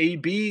what this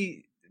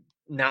AB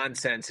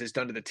nonsense has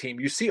done to the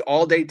team? You see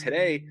all day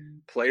today,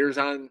 players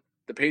on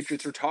the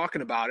Patriots are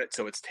talking about it,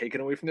 so it's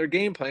taken away from their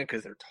game plan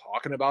because they're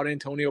talking about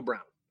Antonio Brown.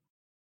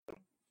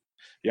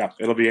 Yeah,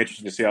 it'll be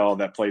interesting to see how all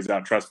that plays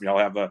out. Trust me, I'll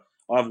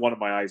have one of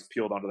my eyes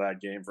peeled onto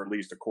that game for at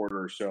least a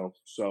quarter or so.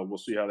 So we'll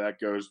see how that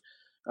goes.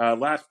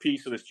 Last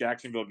piece of this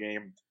Jacksonville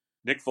game,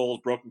 Nick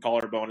Foles broken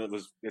collarbone.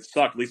 It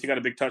sucked. At least he got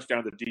a big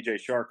touchdown to DJ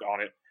Shark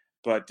on it.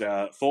 But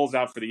Foles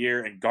out for the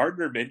year, and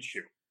Gardner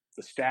Minshew,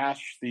 the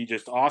stash, the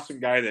just awesome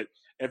guy that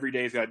every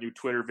day has got a new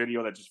Twitter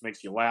video that just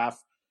makes you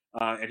laugh.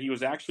 And he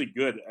was actually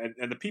good.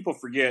 And the people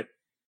forget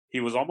he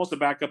was almost a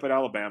backup at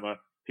Alabama.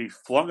 He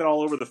flung it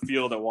all over the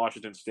field at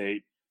Washington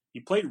State. He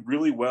played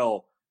really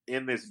well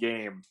in this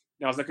game.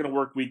 Now, is that going to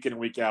work week in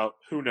and week out?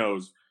 Who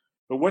knows?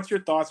 But what's your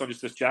thoughts on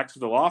just this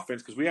Jacksonville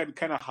offense? Because we had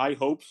kind of high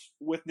hopes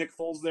with Nick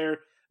Foles there.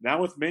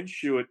 Now with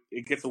Minshew,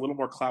 it gets a little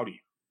more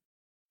cloudy.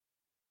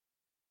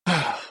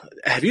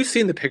 Have you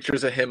seen the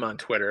pictures of him on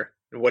Twitter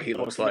and what he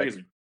looks like?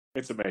 Amazing.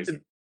 It's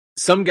amazing.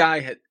 Some guy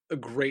had a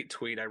great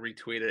tweet. I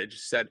retweeted it. It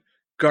just said,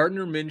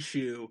 Gardner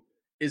Minshew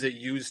is a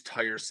used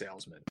tire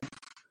salesman.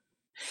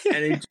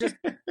 And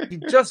he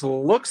just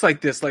looks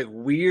like this like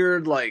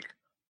weird like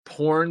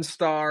porn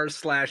star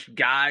 /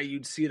 guy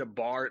you'd see at a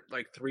bar at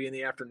like 3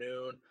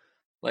 p.m.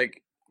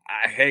 Like,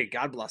 hey,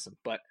 God bless him.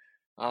 But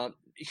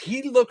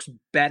he looks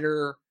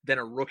better than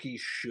a rookie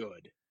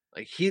should.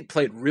 Like, he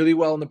played really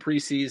well in the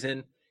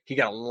preseason. He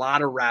got a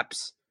lot of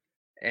reps,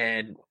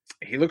 and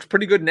he looks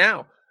pretty good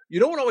now. You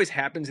know what always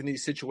happens in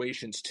these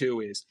situations,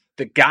 too, is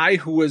the guy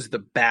who was the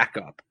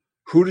backup,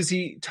 who does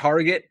he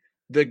target?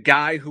 The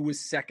guy who was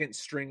second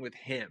string with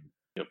him.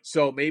 Yep.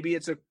 So maybe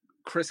it's a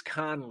Chris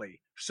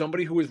Conley,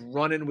 somebody who is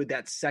running with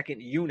that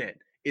second unit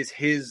is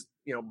his,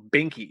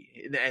 binky,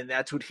 and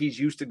that's what he's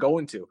used to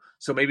going to.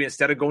 So maybe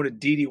instead of going to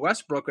D.D.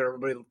 Westbrook, or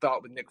everybody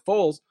thought with Nick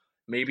Foles,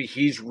 maybe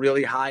he's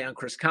really high on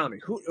Chris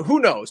Conley. Who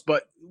knows?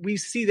 But we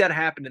see that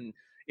happen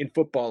in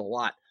football a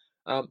lot.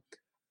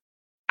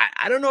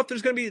 I don't know if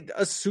there's going to be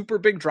a super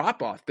big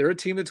drop-off. They're a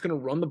team that's going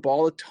to run the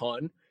ball a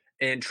ton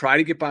and try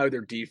to get by with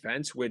their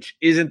defense, which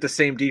isn't the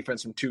same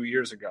defense from 2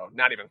 years ago,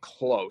 not even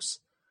close.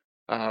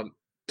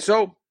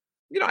 So,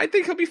 I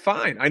think he'll be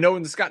fine. I know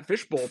in the Scott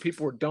Fish Bowl,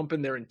 people were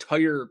dumping their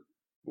entire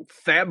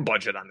fab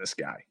budget on this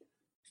guy.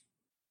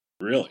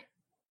 Really?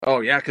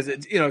 Oh, yeah, because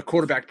it's,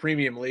 quarterback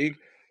premium league.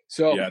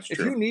 So yeah, if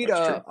you need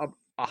a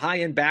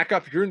high-end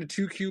backup, if you're in the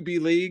 2 QB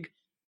league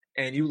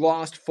and you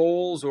lost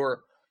Foles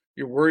or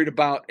you're worried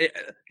about it,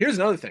 here's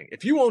another thing.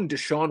 If you own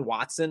Deshaun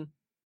Watson,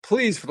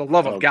 please, for the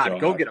love of God,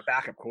 go get a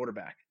backup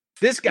quarterback.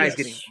 This guy's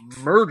getting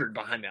murdered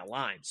behind that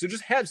line. So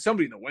just have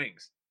somebody in the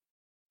wings.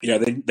 Yeah,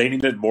 they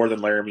needed more than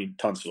Laramie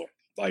Tunsil.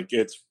 Like,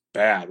 it's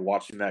bad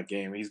watching that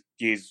game. He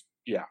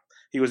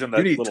was in the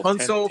little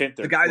Tunsil, tent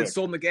the guy that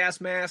sold him the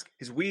gas mask,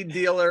 his weed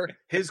dealer,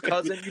 his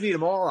cousin. You need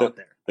them all out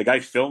there. The guy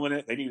filming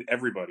it, they need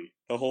everybody.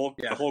 The whole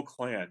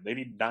clan. They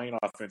need 9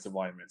 offensive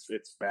linemen.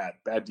 It's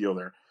bad deal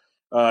there.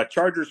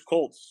 Chargers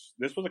Colts.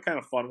 This was a kind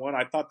of fun one.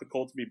 I thought the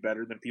Colts would be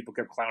better than people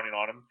kept clowning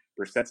on him.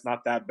 Brissett's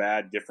not that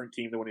bad. Different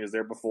team than when he was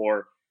there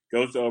before.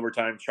 Goes to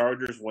overtime.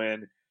 Chargers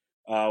win.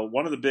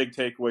 One of the big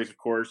takeaways, of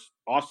course,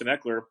 Austin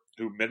Eckler,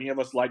 who many of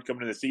us liked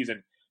coming into the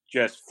season,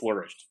 just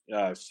flourished.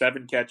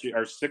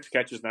 6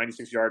 catches,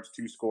 96 yards,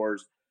 2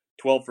 scores,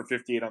 12 for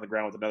 58 on the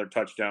ground with another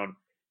touchdown.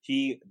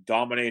 He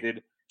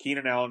dominated.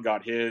 Keenan Allen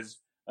got his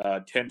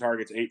 10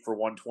 targets, 8 for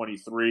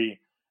 123.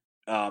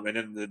 And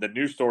then the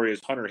news story is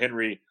Hunter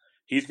Henry.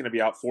 He's going to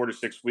be out 4 to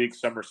 6 weeks.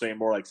 Some are saying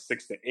more like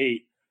 6 to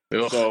 8.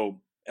 Ugh.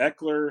 So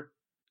Eckler,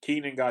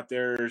 Keenan got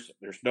theirs.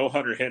 There's no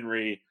Hunter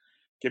Henry.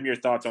 Give me your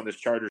thoughts on this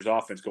Chargers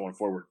offense going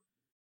forward.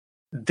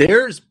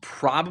 There's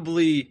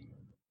probably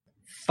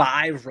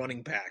 5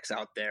 running backs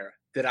out there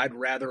that I'd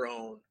rather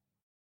own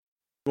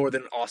more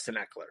than Austin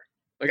Eckler.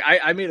 Like,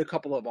 I made a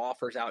couple of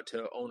offers out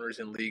to owners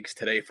in leagues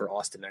today for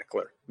Austin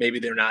Eckler. Maybe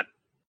they're not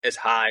as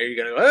high. You're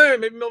going to go, hey,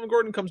 maybe Melvin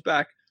Gordon comes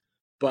back.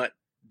 But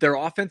their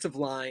offensive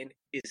line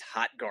is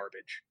hot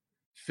garbage.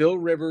 Phil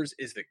Rivers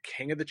is the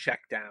king of the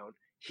check down.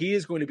 He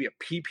is going to be a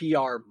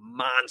PPR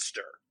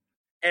monster.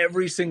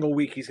 Every single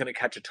week he's going to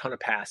catch a ton of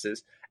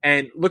passes.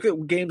 And look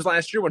at games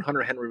last year when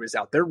Hunter Henry was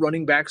out. Their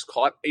running backs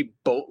caught a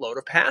boatload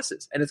of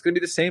passes. And it's going to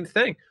be the same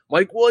thing.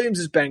 Mike Williams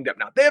is banged up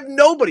now. They have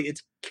nobody.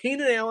 It's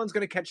Keenan Allen's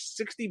going to catch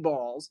 60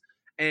 balls.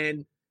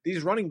 And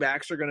these running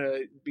backs are going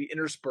to be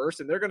interspersed.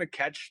 And they're going to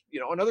catch,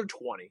 another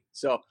 20.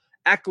 So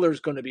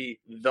Eckler's going to be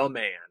the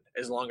man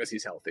as long as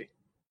he's healthy.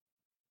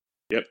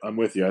 Yep, I'm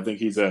with you. I think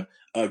he's a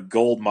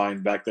gold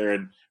mine back there.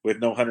 And with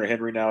no Hunter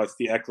Henry now, it's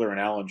the Eckler and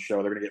Allen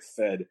show. They're going to get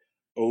fed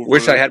over.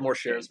 Wish I had more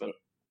shares, but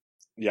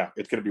Yeah,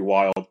 it's going to be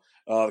wild.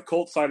 The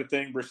Colts side of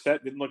thing,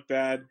 Brissett didn't look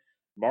bad.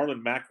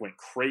 Marlon Mack went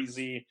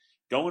crazy.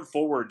 Going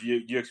forward, do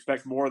you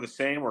expect more of the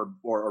same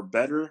or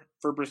better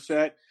for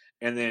Brissett?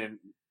 And then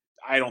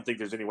I don't think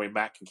there's any way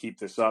Mack can keep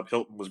this up.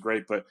 Hilton was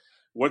great, but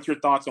what's your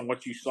thoughts on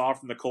what you saw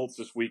from the Colts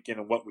this weekend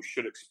and what we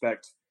should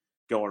expect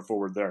going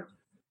forward there?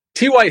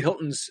 T.Y.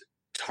 Hilton's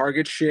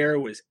target share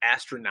was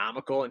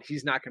astronomical, and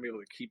he's not going to be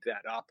able to keep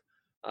that up.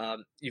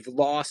 You've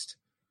lost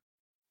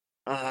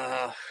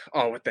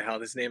what the hell?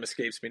 His name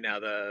escapes me now.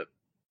 The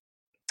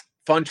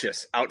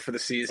Funchess out for the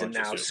season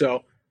now.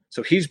 So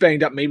he's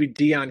banged up. Maybe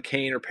Deion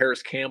Kane or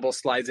Paris Campbell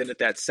slides in at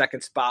that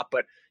second spot,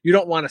 but you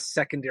don't want a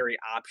secondary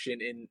option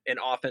in an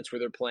offense where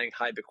they're playing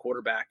hide the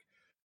quarterback.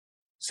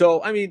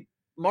 So, I mean,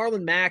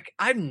 Marlon Mack,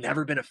 I've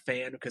never been a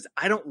fan because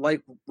I don't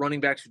like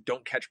running backs who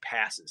don't catch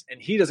passes,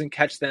 and he doesn't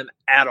catch them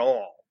at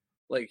all.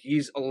 Like,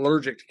 he's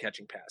allergic to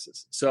catching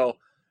passes. So, I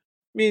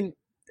mean,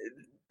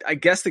 I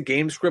guess the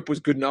game script was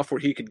good enough where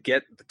he could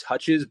get the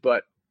touches,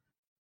 but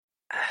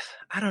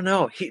I don't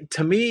know.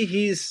 To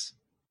me,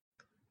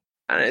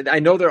 I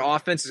know their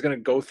offense is going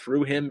to go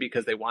through him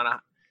because they want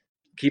to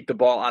keep the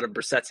ball out of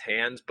Brissett's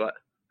hands, but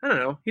I don't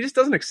know. He just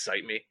doesn't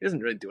excite me. He doesn't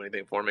really do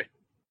anything for me.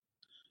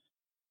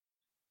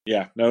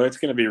 Yeah, no, it's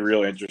going to be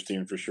real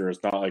interesting for sure.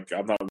 It's not like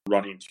I'm not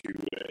running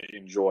to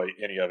enjoy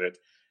any of it.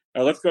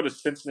 Let's go to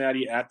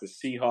Cincinnati at the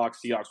Seahawks.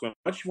 Seahawks went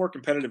a much more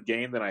competitive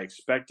game than I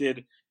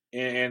expected.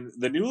 And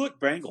the new look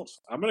Bengals.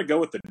 I'm going to go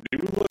with the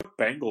new look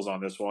Bengals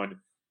on this one.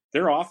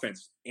 Their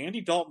offense,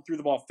 Andy Dalton threw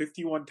the ball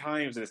 51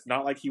 times, and it's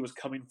not like he was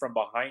coming from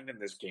behind in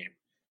this game.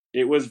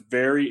 It was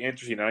very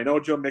interesting. And I know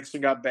Joe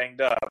Mixon got banged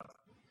up,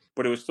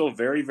 but it was still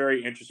very,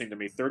 very interesting to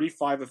me.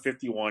 35 of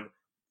 51,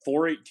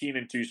 418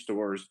 in two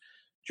scores.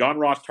 John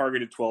Ross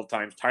targeted 12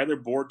 times. Tyler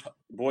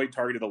Boyd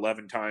targeted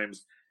 11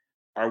 times.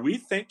 Are we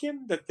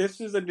thinking that this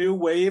is a new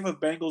wave of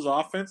Bengals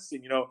offense?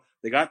 And,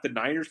 they got the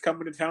Niners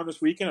coming to town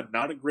this weekend and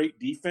not a great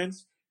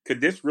defense.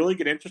 Could this really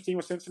get interesting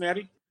with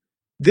Cincinnati?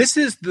 This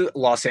is the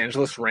Los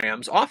Angeles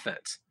Rams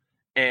offense.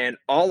 And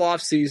all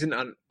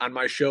offseason on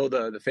my show,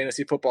 the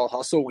Fantasy Football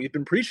Hustle, we've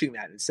been preaching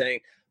that and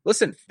saying,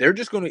 listen, they're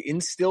just going to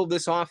instill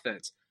this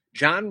offense.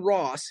 John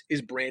Ross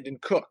is Brandon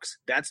Cooks.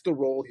 That's the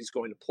role he's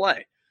going to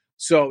play.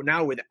 So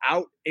now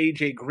without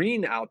A.J.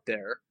 Green out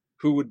there,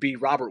 who would be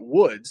Robert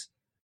Woods,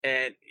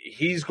 and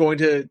he's going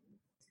to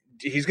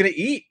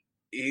eat.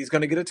 He's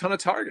going to get a ton of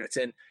targets.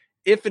 And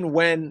if and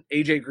when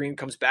A.J. Green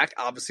comes back,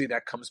 obviously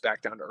that comes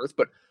back down to earth.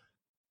 But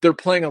they're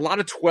playing a lot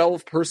of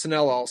 12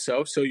 personnel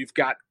also. So you've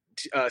got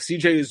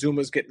C.J.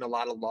 Uzuma's getting a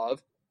lot of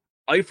love.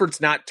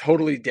 Eifert's not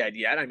totally dead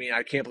yet. I mean,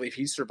 I can't believe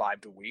he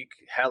survived a week.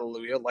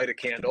 Hallelujah. Light a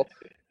candle.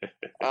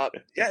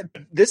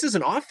 This is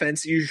an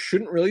offense you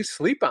shouldn't really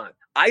sleep on.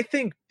 I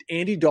think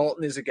Andy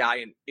Dalton is a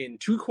guy in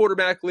two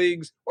quarterback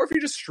leagues, or if you're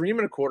just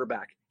streaming a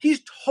quarterback,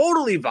 he's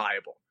totally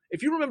viable.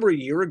 If you remember a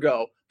year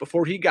ago,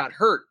 before he got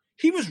hurt,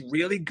 he was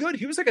really good.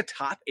 He was like a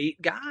top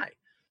 8 guy.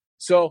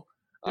 So,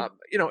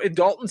 if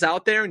Dalton's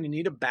out there and you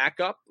need a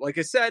backup, like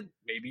I said,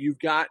 maybe you've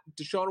got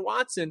Deshaun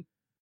Watson,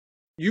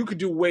 you could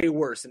do way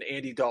worse than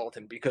Andy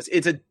Dalton because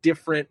it's a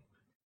different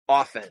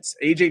offense.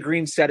 A.J.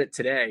 Green said it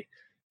today.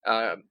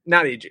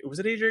 Not A.J. Was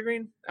it A.J.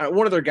 Green?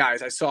 One of their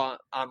guys I saw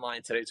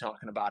online today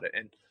talking about it.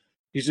 And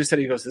he just said,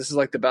 he goes, this is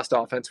like the best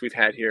offense we've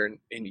had here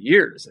in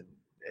years. And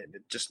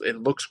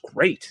it looks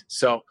great.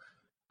 So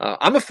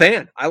I'm a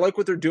fan. I like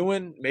what they're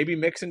doing. Maybe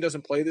Mixon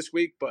doesn't play this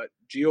week, but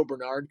Gio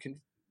Bernard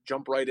can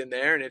jump right in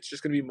there. And it's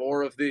just going to be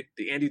more of the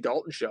Andy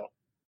Dalton show.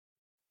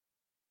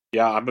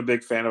 Yeah, I'm a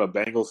big fan of a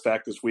Bengals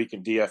stack this week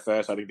in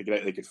DFS. I think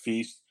they could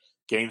feast,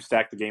 game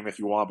stack the game if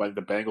you want, but I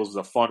think the Bengals is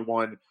a fun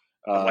one.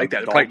 I like that.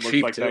 They're Dalton probably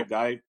cheap, looks too. That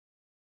guy.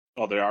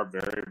 Oh, they are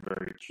very,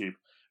 very cheap.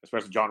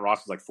 Especially John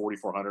Ross is like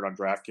 4,400 on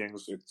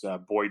DraftKings. It's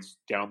Boyd's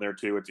down there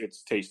too.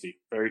 It's tasty,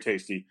 very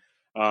tasty.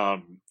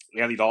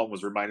 Andy Dalton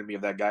was reminding me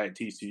of that guy at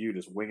TCU,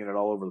 just winging it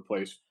all over the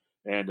place,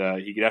 and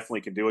he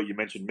definitely can do it. You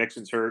mentioned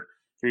Mixon's hurt.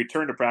 He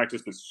returned to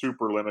practice, but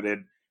super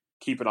limited.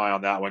 Keep an eye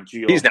on that one.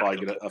 Gio will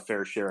probably get a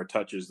fair share of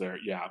touches there.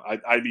 Yeah,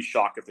 I'd be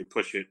shocked if they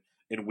push it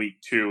in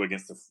week 2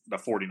 against the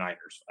 49ers.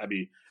 I'd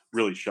be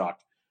really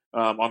shocked.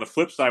 On the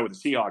flip side with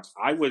the Seahawks,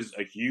 I was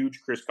a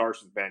huge Chris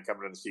Carson fan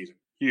coming into the season.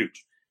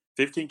 Huge.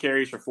 15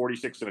 carries for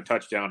 46 and a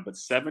touchdown, but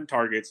 7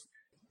 targets,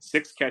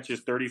 6 catches,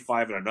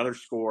 35, and another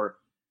score.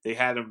 They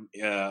had him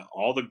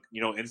all the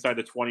inside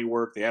the 20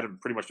 work. They had him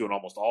pretty much doing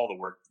almost all the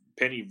work.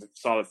 Penny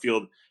saw the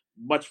field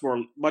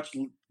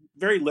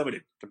very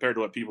limited compared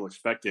to what people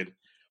expected.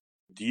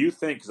 Do you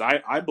think,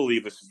 because I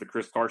believe this is the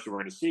Chris Carson we're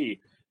going to see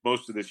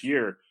most of this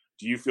year,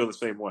 do you feel the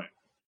same way?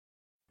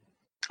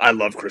 I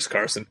love Chris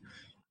Carson.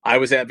 I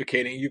was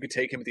advocating you could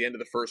take him at the end of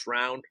the first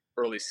round,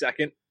 early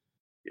second.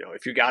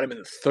 If you got him in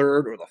the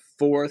 3rd or the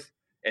 4th,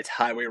 it's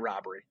highway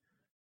robbery.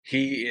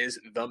 He is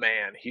the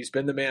man. He's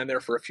been the man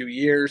there for a few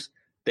years.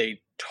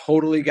 They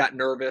totally got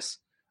nervous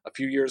a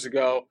few years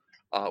ago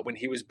when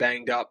he was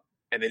banged up,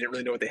 and they didn't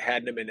really know what they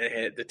had in him, and they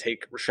had to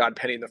take Rashad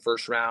Penny in the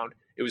first round.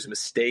 It was a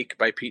mistake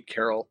by Pete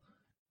Carroll.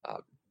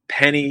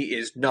 Penny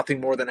is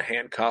nothing more than a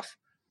handcuff.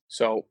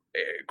 So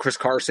Chris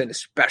Carson,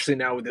 especially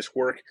now with this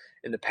work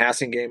in the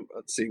passing game,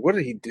 let's see, what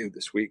did he do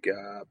this week?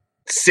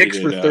 6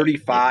 for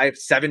 35,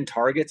 7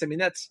 targets. I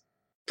mean,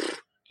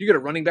 you got a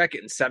running back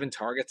getting 7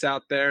 targets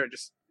out there.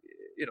 Just,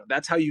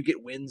 that's how you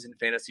get wins in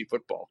fantasy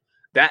football.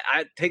 That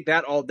I take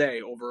that all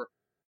day over,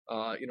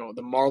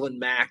 the Marlon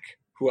Mack,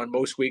 who on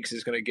most weeks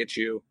is going to get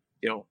you,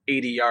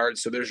 80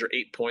 yards. So there's your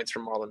 8 points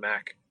from Marlon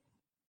Mack.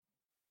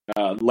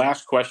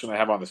 Last question I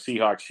have on the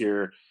Seahawks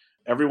here.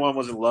 Everyone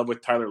was in love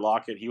with Tyler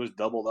Lockett. He was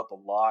doubled up a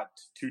lot.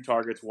 2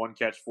 targets, 1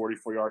 catch,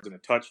 44 yards, and a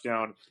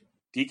touchdown.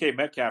 DK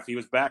Metcalf, he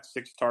was back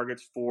 6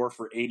 targets, 4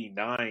 for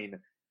 89.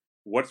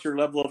 What's your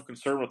level of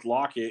concern with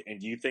Lockett, and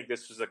do you think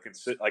this is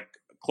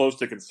close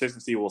to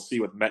consistency we'll see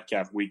with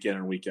Metcalf week in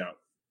and week out?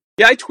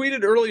 Yeah, I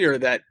tweeted earlier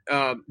that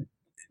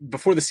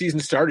before the season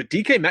started,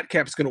 DK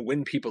Metcalf is going to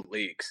win people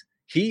leagues.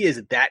 He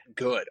is that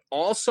good.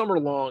 All summer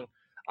long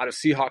out of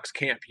Seahawks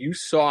camp, you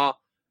saw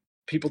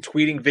people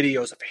tweeting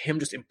videos of him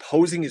just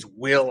imposing his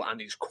will on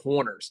these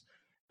corners.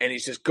 And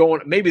he's just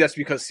going – maybe that's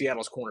because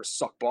Seattle's corners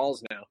suck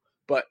balls now.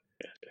 But,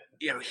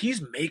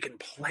 he's making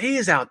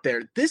plays out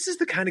there. This is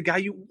the kind of guy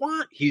you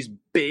want. He's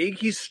big.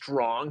 He's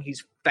strong.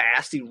 He's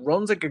fast. He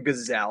runs like a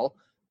gazelle.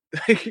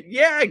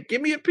 Yeah,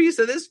 give me a piece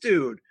of this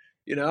dude.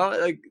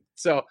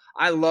 So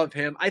I love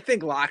him. I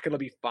think Lockett will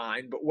be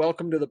fine. But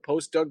welcome to the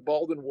post-Doug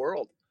Baldwin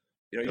world.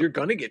 You're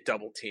going to get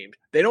double teamed.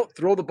 They don't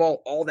throw the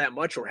ball all that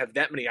much or have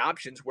that many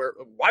options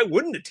why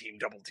wouldn't a team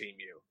double team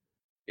you?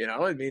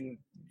 I mean,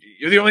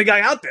 you're the only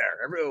guy out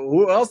there.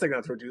 Who else are they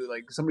going to throw to?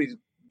 Like somebody's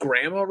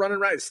grandma running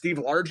right? Steve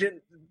Largent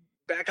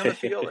back on the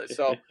field.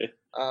 So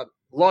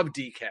love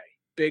DK.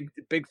 Big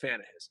fan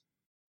of his.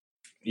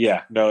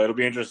 Yeah, no, it'll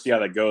be interesting to see how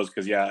that goes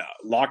because,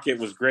 Lockett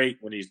was great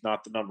when he's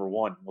not the number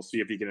one. We'll see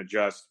if he can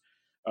adjust.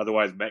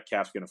 Otherwise,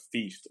 Metcalf's going to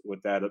feast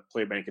with that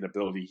playmaking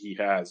ability he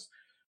has.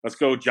 Let's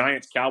go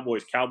Giants,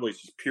 Cowboys. Cowboys,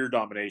 just pure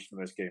domination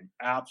in this game.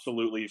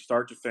 Absolutely,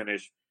 start to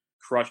finish,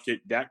 crushed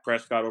it. Dak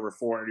Prescott over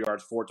 400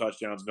 yards, 4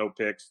 touchdowns, no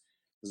picks.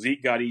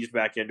 Zeke got eased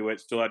back into it,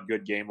 still had a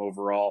good game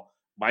overall.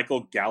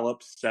 Michael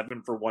Gallup,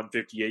 7 for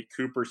 158.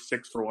 Cooper,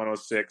 6 for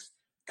 106.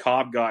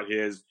 Cobb got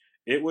his.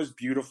 It was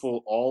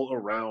beautiful all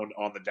around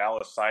on the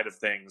Dallas side of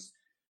things.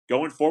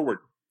 Going forward,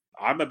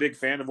 I'm a big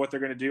fan of what they're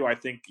going to do. I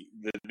think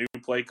the new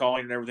play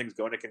calling and everything is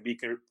going to be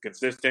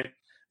consistent.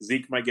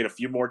 Zeke might get a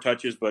few more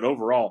touches, but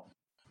overall,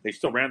 they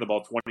still ran the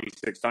ball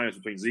 26 times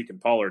between Zeke and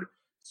Pollard.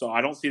 So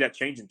I don't see that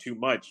changing too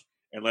much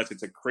unless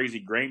it's a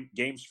crazy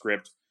game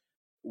script.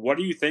 What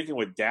are you thinking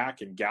with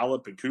Dak and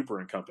Gallup and Cooper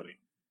and company?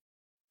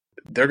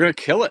 They're going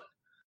to kill it.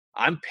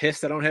 I'm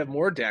pissed I don't have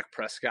more Dak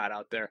Prescott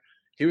out there.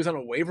 He was on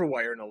a waiver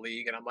wire in the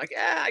league, and I'm like,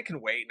 I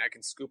can wait, and I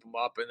can scoop him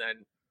up. And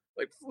then,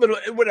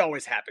 what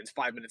always happens,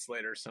 5 minutes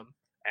later, some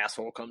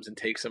asshole comes and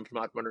takes him from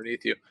out from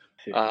underneath you.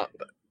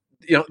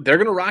 They're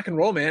going to rock and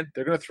roll, man.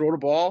 They're going to throw the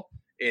ball.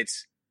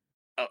 It's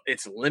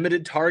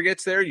limited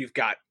targets there. You've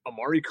got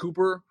Amari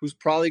Cooper, who's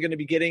probably going to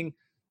be getting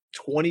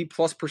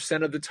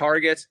 20+% of the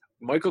targets.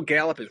 Michael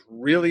Gallup has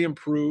really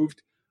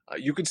improved.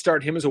 You could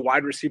start him as a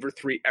wide receiver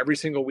 3 every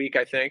single week,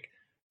 I think.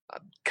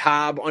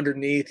 Cobb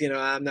underneath,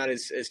 I'm not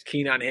as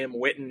keen on him.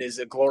 Witten is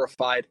a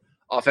glorified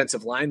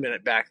offensive lineman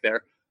back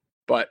there.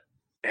 But,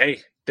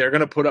 hey, they're going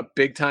to put up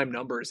big-time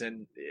numbers,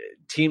 and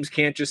teams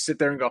can't just sit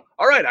there and go,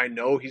 all right, I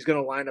know he's going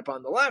to line up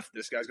on the left,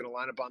 this guy's going to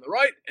line up on the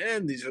right,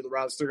 and these are the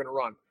routes they're going to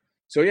run.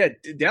 So, yeah,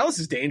 Dallas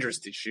is dangerous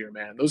this year,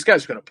 man. Those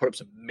guys are going to put up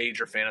some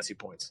major fantasy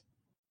points.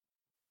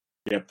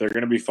 Yep, they're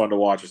going to be fun to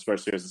watch,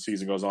 especially as the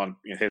season goes on,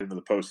 head into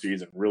the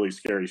postseason. Really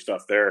scary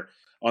stuff there.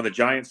 On the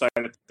Giants side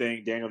of the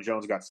thing, Daniel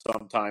Jones got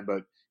some time,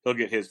 but he'll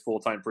get his full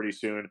time pretty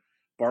soon.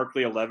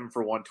 Barkley, 11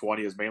 for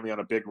 120, is mainly on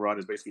a big run,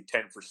 is basically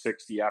 10 for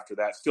 60 after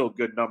that. Still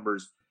good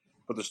numbers.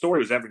 But the story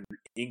was Evan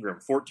Ingram,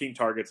 14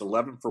 targets,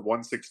 11 for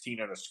 116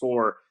 and a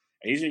score.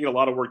 And he's going to get a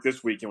lot of work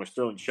this weekend with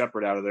Sterling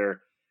Shepard out of there.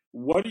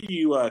 What are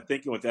you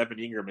thinking with Evan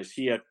Ingram? Is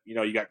he at,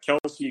 you got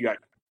Kelsey, you got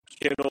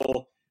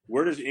Kittle.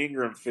 Where does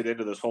Ingram fit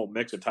into this whole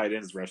mix of tight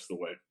ends the rest of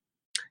the way?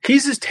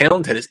 He's as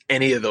talented as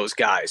any of those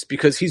guys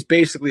because he's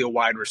basically a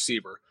wide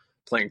receiver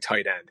playing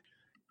tight end.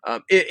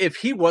 If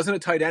he wasn't a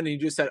tight end and you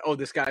just said, oh,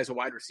 this guy's a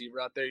wide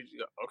receiver out there, you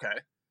go, okay.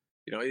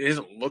 He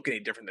doesn't look any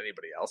different than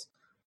anybody else.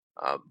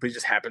 But he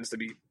just happens to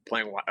be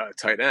playing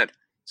tight end.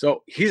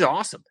 So he's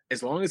awesome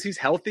as long as he's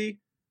healthy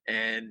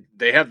and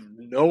they have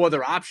no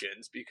other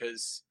options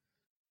because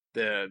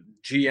the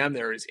GM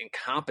there is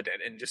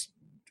incompetent and just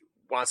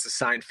wants to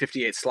sign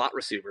 58 slot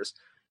receivers.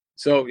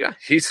 So yeah,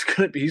 he's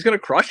gonna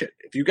crush it.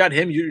 If you got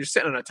him, you're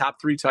sitting on a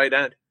top 3 tight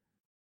end.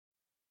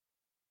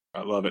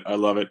 I love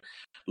it.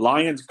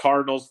 Lions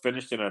Cardinals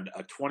finished in a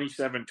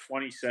 27-27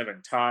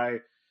 tie.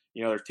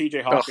 There's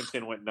TJ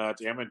Hawkinson went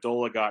nuts.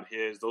 Amendola got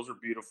his. Those are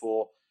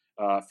beautiful.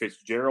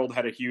 Fitzgerald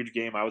had a huge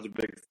game. I was a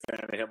big fan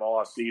of him all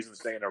off season,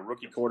 saying a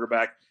rookie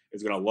quarterback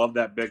is going to love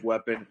that big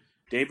weapon.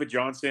 David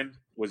Johnson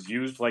was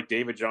used like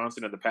David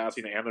Johnson in the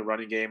passing and the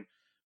running game.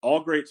 All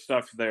great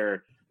stuff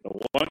there. The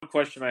one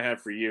question I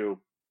have for you,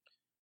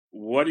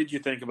 what did you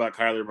think about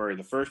Kyler Murray?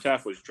 The first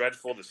half was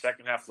dreadful. The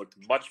second half looked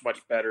much, much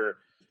better.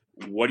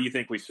 What do you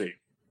think we see?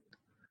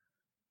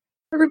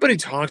 Everybody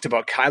talked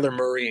about Kyler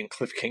Murray and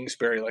Cliff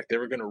Kingsbury like they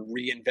were going to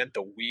reinvent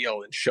the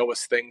wheel and show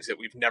us things that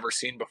we've never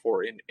seen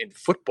before in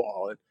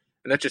football,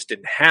 and that just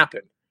didn't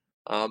happen.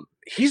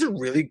 He's a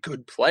really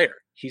good player.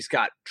 He's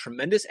got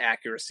tremendous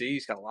accuracy.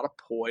 He's got a lot of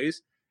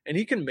poise, and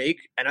he can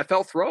make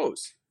NFL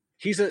throws.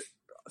 He's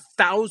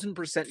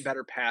 1,000%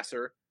 better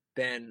passer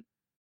than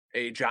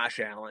a Josh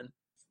Allen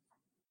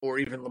or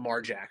even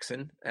Lamar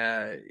Jackson.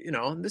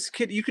 This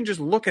kid, you can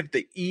just look at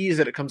the ease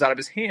that it comes out of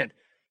his hand.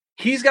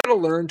 He's got to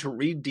learn to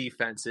read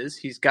defenses.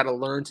 He's got to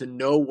learn to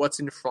know what's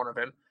in front of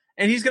him,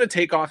 and he's going to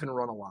take off and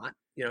run a lot.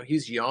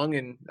 He's young,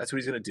 and that's what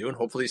he's going to do, and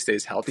hopefully he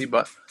stays healthy.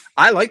 But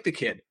I like the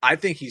kid. I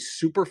think he's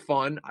super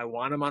fun. I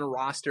want him on a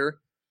roster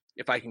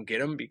if I can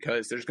get him,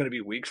 because there's going to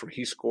be weeks where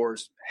he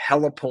scores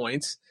hella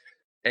points,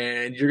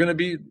 and you're going to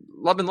be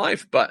loving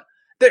life. But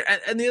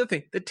and the other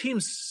thing, the team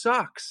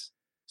sucks,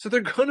 so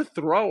they're going to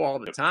throw all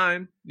the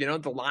time.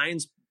 The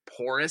line's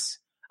porous.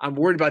 I'm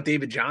worried about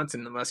David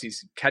Johnson unless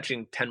he's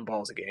catching 10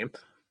 balls a game.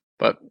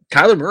 But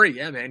Kyler Murray,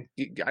 yeah, man,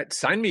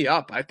 sign me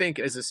up. I think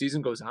as the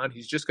season goes on,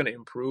 he's just going to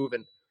improve,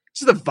 and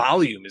just the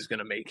volume is going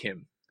to make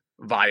him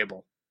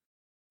viable.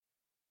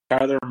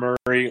 Kyler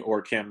Murray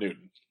or Cam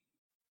Newton?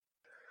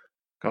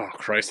 Oh,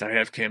 Christ, I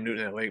have Cam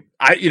Newton in that league.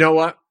 You know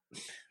what?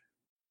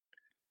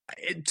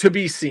 To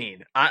be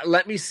seen.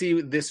 Let me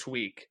see this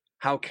week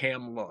how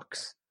Cam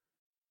looks.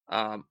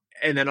 And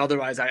then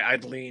otherwise,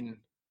 I'd lean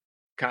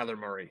Kyler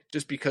Murray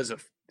just because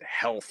of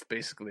health,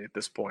 basically, at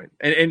this point.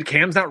 And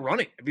Cam's not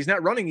running. If he's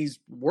not running, he's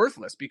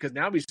worthless, because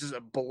now he's just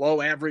a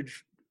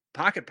below-average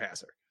pocket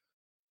passer.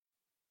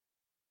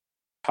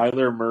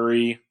 Kyler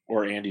Murray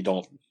or Andy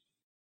Dalton?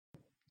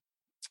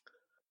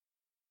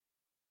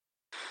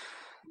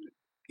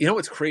 You know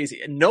what's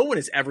crazy? And no one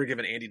has ever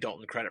given Andy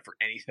Dalton credit for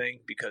anything,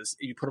 because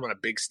you put him on a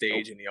big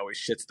stage and he always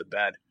shits the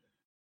bed.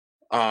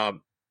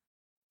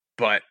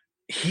 But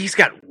he's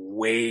got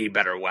way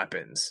better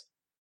weapons.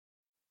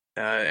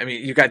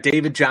 You got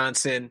David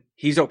Johnson.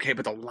 He's okay,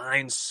 but the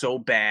line's so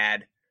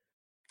bad.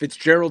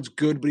 Fitzgerald's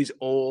good, but he's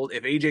old.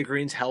 If AJ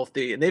Green's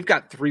healthy, and they've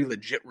got 3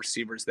 legit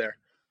receivers there.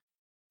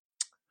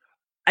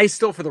 I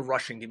still, for the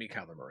rushing, give me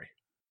Kyler Murray.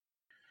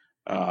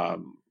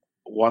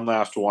 One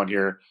last one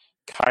here.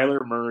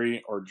 Kyler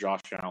Murray or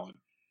Josh Allen?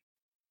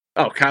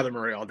 Oh, Kyler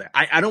Murray all day.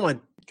 I don't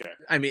want –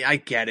 okay. I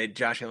get it.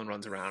 Josh Allen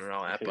runs around and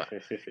all that, but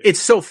it's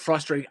so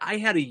frustrating. I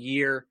had a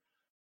year –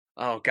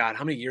 oh, God,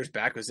 how many years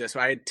back was this?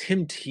 I had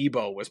Tim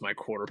Tebow was my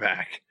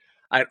quarterback.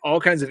 I had all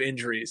kinds of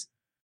injuries.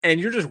 And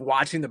you're just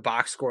watching the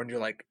box score, and you're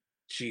like,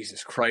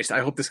 Jesus Christ,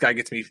 I hope this guy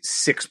gets me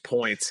 6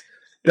 points.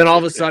 Then all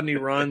of a sudden he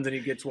runs and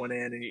he gets one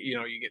in, and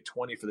you get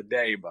 20 for the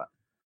day. But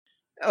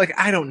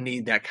I don't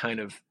need that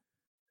kind of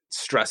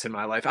stress in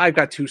my life. I've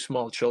got 2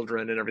 small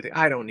children and everything.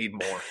 I don't need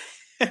more.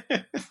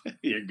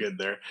 You're good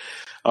there.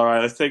 All right,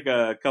 let's take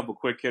a couple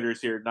quick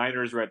hitters here.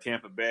 Niners are at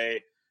Tampa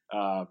Bay.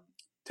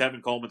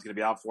 Tevin Coleman's going to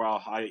be out for a while,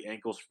 high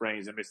ankle sprain.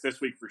 He's going to miss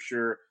this week for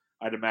sure.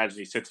 I'd imagine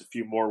he sits a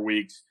few more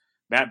weeks.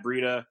 Matt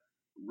Breida,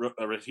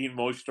 Raheem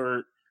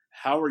Mostert.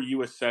 How are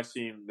you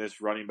assessing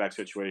this running back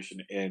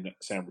situation in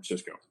San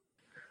Francisco?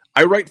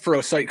 I write for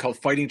a site called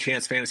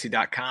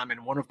FightingChanceFantasy.com,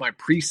 and one of my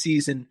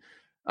preseason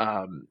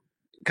kind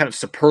of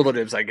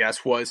superlatives, I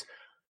guess, was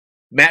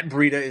Matt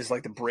Breida is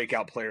like the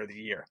breakout player of the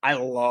year. I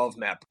love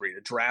Matt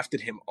Breida.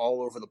 Drafted him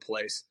all over the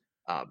place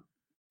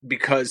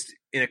because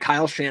in a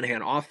Kyle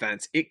Shanahan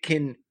offense, it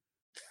can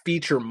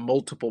feature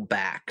multiple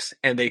backs,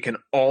 and they can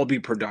all be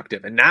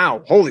productive. And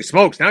now, holy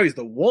smokes, now he's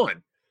the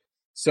one.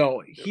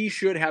 So he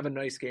should have a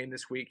nice game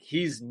this week.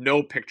 He's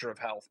no picture of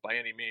health by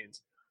any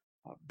means.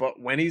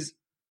 But when he's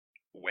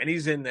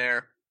in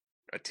there,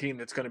 a team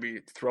that's going to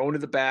be thrown to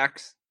the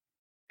backs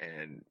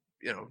and,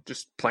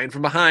 just playing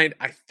from behind,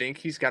 I think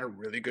he's got a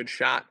really good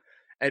shot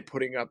at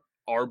putting up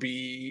low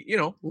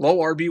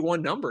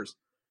RB1 numbers.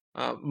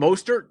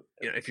 Mostert,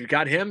 if you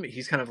got him,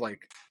 he's kind of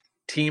like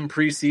team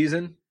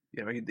preseason.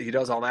 He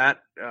does all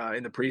that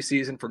in the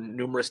preseason for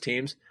numerous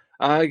teams.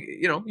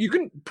 You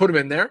can put him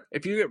in there.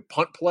 If you get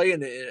punt play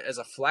as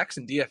a flex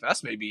in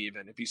DFS, maybe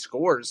even if he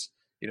scores,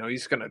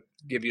 he's going to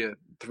give you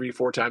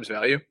 3-4 times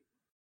value.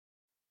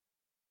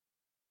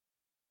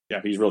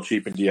 Yeah, he's real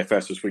cheap in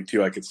DFS this week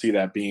too. I could see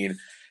that being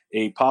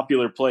a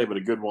popular play, but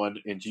a good one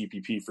in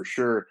GPP for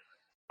sure.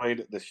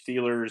 The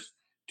Steelers.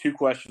 2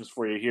 questions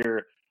for you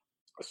here.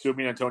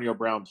 Assuming Antonio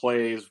Brown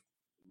plays,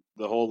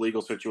 the whole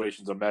legal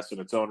situation's a mess in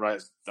its own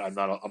right. I'm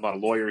not a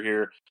lawyer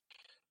here.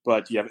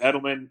 But you have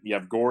Edelman, you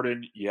have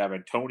Gordon, you have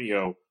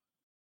Antonio.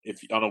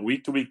 If on a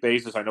week-to-week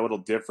basis, I know it'll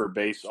differ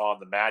based on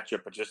the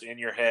matchup, but just in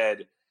your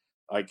head,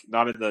 like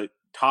not in the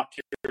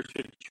top-tier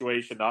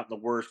situation, not in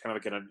the worst, kind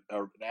of like an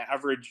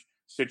average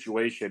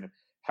situation,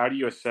 how do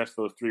you assess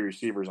those 3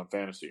 receivers on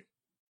fantasy?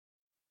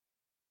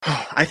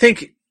 I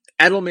think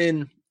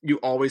Edelman you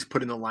always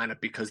put in the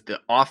lineup because the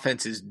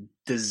offense is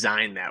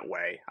designed that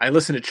way. I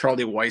listened to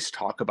Charlie Weiss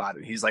talk about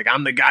it. He's like,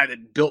 I'm the guy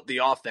that built the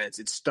offense.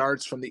 It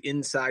starts from the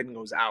inside and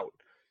goes out.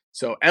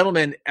 So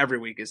Edelman every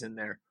week is in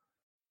there.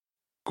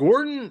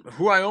 Gordon,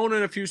 who I own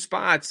in a few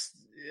spots,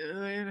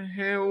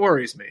 it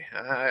worries me.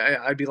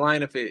 I'd be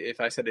lying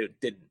if I said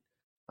it didn't.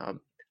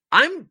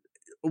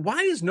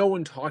 Why is no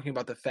one talking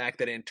about the fact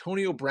that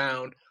Antonio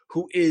Brown,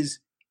 who is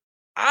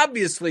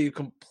obviously a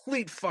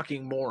complete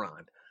fucking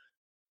moron,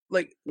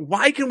 like,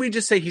 why can we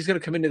just say he's going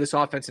to come into this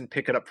offense and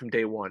pick it up from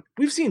day one?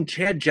 We've seen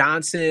Chad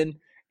Johnson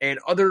and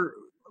other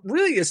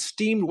really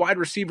esteemed wide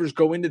receivers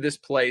go into this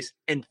place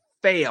and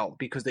fail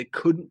because they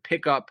couldn't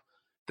pick up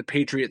the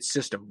Patriots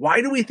system.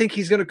 Why do we think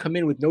he's going to come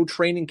in with no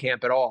training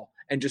camp at all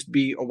and just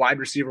be a wide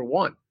receiver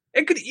one?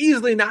 It could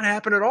easily not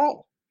happen at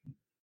all.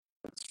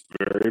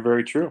 Very,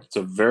 very true. It's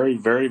a very,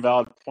 very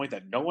valid point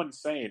that no one's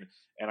saying,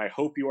 and I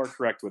hope you are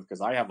correct with,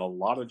 because I have a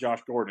lot of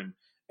Josh Gordon,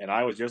 and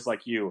I was just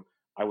like you.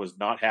 I was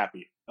not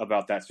happy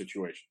about that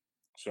situation.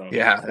 So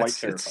yeah, quite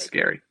terrified. It's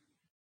scary.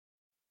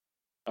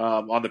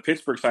 On the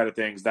Pittsburgh side of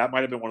things, that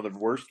might have been one of the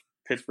worst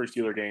Pittsburgh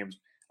Steelers games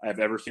I've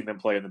ever seen them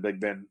play in the Big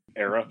Ben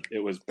era. It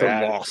was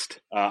bad. They're lost.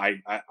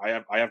 I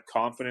have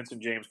confidence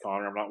in James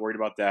Conner. I'm not worried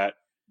about that.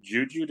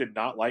 Juju did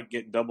not like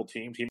getting double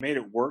teamed. He made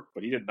it work,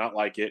 but he did not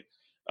like it.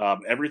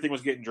 Everything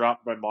was getting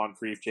dropped by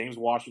Moncrief. James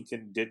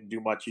Washington didn't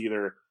do much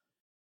either.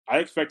 I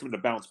expect him to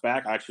bounce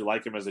back. I actually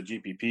like him as a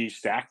GPP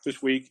stack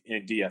this week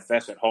in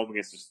DFS at home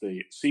against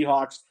the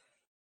Seahawks.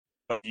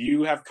 Do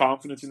you have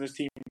confidence in this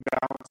team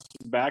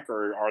bouncing back,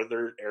 or are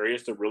there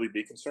areas to really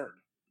be concerned?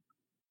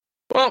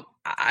 Well,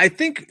 I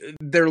think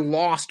they're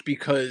lost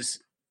because,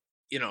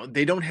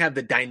 they don't have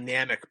the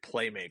dynamic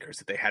playmakers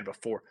that they had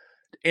before.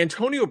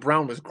 Antonio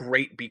Brown was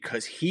great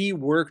because he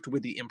worked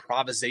with the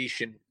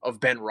improvisation of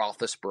Ben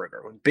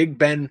Roethlisberger. When Big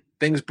Ben,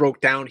 things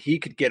broke down, he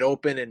could get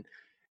open and,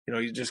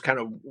 he just kind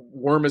of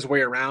worm his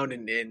way around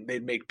and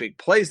they'd make big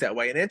plays that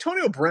way. And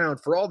Antonio Brown,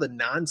 for all the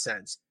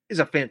nonsense, is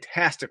a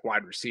fantastic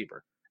wide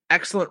receiver.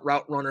 Excellent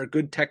route runner,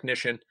 good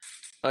technician.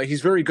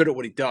 He's very good at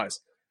what he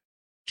does.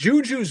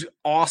 Juju's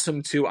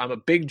awesome too. I'm a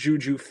big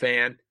Juju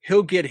fan.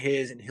 He'll get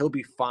his and he'll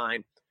be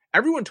fine.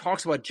 Everyone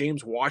talks about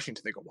James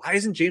Washington. They go, why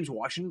isn't James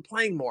Washington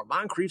playing more?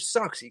 Moncrief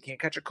sucks. He can't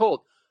catch a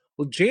cold.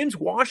 Well, James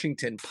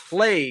Washington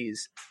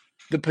plays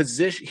the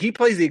position. He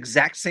plays the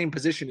exact same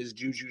position as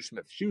Juju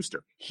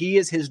Smith-Schuster. He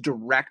is his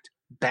direct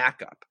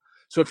backup.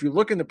 So if you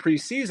look in the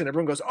preseason,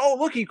 everyone goes, oh,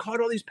 look, he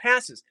caught all these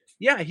passes.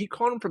 Yeah, he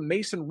caught them from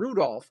Mason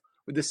Rudolph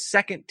with the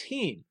second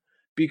team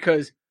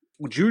because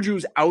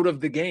Juju's out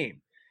of the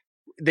game.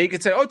 They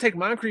could say, oh, take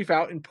Moncrief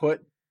out and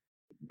put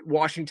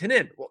Washington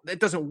in. Well, that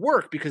doesn't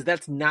work because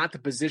that's not the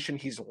position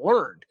he's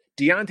learned.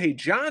 Deontay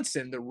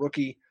Johnson, the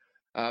rookie,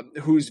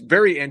 who's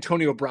very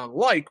Antonio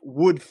Brown-like,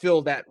 would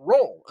fill that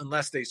role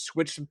unless they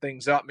switch some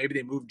things up. Maybe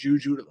they move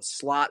Juju to the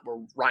slot where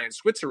Ryan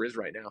Switzer is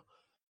right now.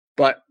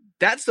 But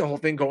that's the whole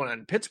thing going on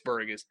in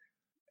Pittsburgh is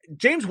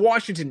James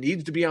Washington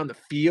needs to be on the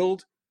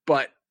field,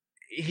 but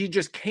he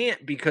just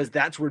can't because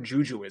that's where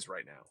Juju is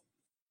right now.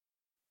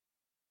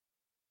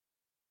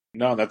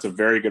 No, that's a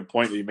very good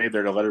point that you made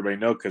there to let everybody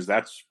know, because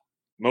that's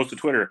most of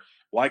Twitter.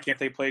 Why can't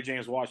they play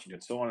James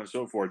Washington? So on and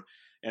so forth.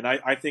 And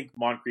I think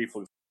Moncrief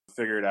will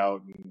figure it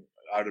out. And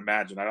I would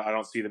imagine. I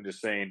don't see them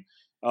just saying,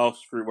 "Oh,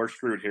 we're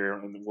screwed here,"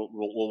 and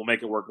we'll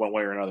make it work one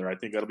way or another. I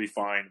think that'll be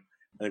fine.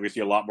 I think we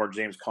see a lot more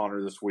James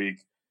Conner this week.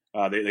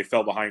 They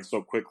fell behind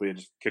so quickly and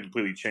just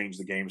completely changed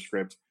the game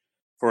script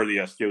for the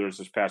Steelers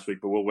this past week.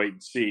 But we'll wait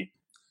and see.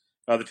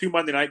 The two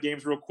Monday night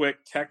games, real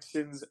quick.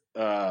 Texans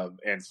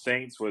and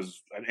Saints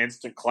was an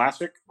instant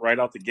classic right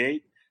out the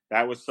gate.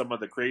 That was some of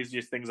the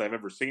craziest things I've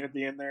ever seen at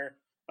the end there.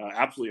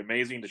 Absolutely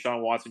amazing.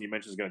 Deshaun Watson, you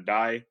mentioned, is going to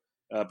die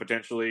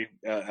potentially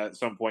at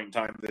some point in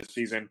time this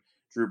season.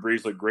 Drew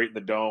Brees looked great in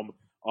the Dome.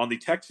 On the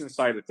Texans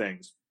side of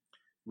things,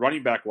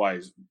 running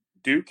back-wise,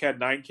 Duke had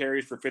 9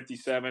 carries for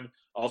 57,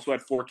 also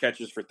had 4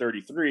 catches for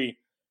 33.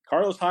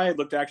 Carlos Hyde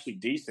looked actually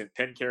decent,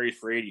 10 carries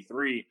for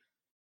 83.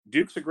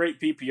 Duke's a great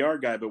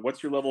PPR guy, but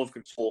what's your level of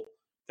control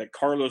that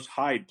Carlos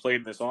Hyde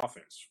played in this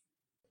offense?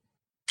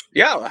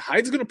 Yeah,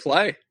 Hyde's going to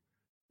play.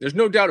 There's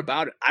no doubt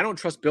about it. I don't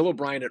trust Bill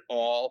O'Brien at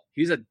all.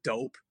 He's a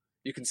dope.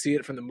 You can see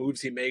it from the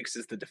moves he makes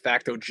as the de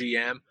facto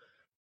GM.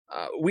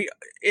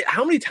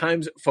 How many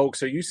times,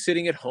 folks, are you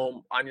sitting at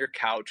home on your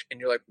couch and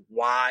you're like,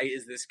 why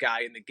is this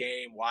guy in the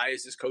game? Why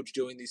is this coach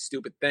doing these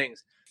stupid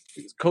things?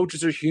 Because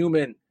coaches are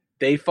human.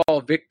 They fall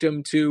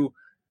victim to,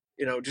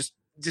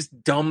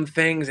 just dumb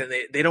things, and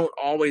they don't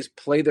always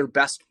play their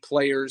best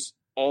players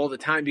all the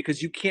time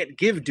because you can't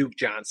give Duke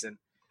Johnson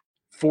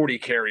 40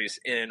 carries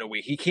in a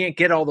week. He can't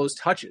get all those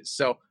touches.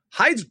 So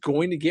Hyde's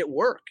going to get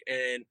work.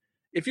 And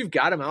if you've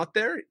got him out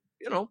there,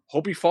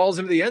 hope he falls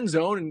into the end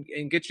zone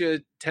and get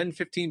you 10,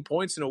 15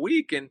 points in a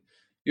week, and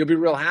you'll be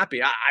real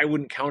happy. I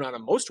wouldn't count on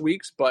him most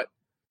weeks, but,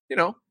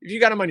 if you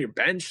got him on your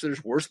bench,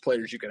 there's worse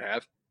players you could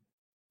have.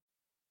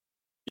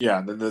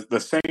 Yeah, the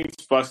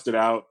Saints busted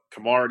out.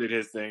 Kamara did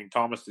his thing.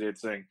 Thomas did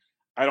his thing.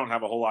 I don't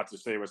have a whole lot to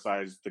say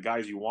besides the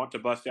guys you want to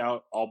bust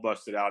out, all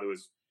busted out. It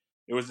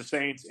was the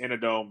Saints in a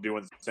dome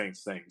doing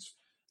Saints things.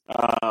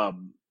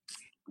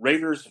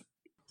 Raiders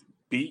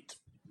beat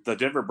the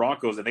Denver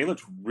Broncos, and they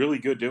looked really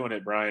good doing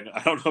it, Brian.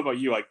 I don't know about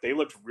you. They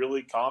looked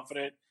really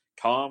confident,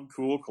 calm,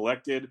 cool,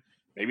 collected.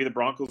 Maybe the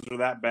Broncos are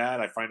that bad.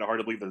 I find it hard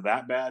to believe they're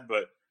that bad,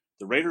 but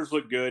the Raiders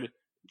looked good.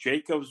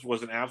 Jacobs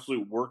was an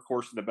absolute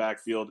workhorse in the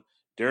backfield.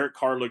 Derek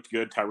Carr looked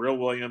good. Tyrell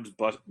Williams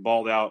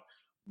balled out.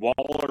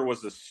 Waller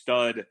was a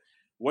stud.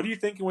 What are you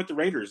thinking with the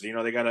Raiders? You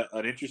know, they got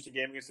an interesting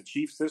game against the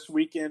Chiefs this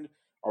weekend.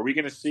 Are we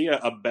going to see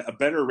a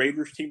better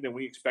Raiders team than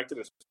we expected,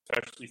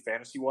 especially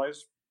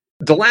fantasy-wise?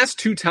 The last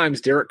 2 times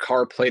Derek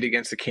Carr played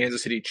against the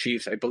Kansas City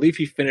Chiefs, I believe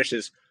he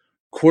finishes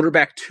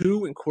quarterback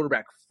 2 and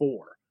quarterback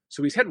 4.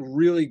 So he's had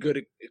really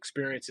good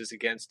experiences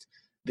against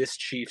this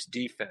Chiefs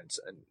defense.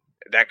 And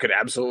that could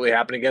absolutely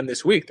happen again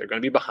this week. They're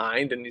going to be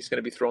behind, and he's going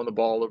to be throwing the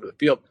ball all over the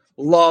field.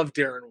 Love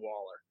Darren Waller.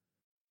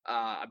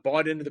 I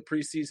bought into the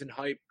preseason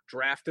hype,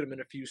 drafted him in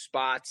a few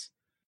spots.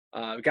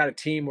 I've got a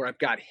team where I've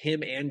got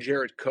him and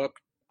Jared Cook.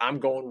 I'm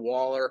going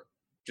Waller,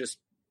 just,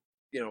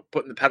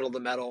 putting the pedal to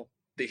the metal.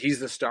 He's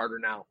the starter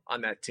now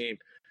on that team.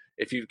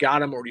 If you've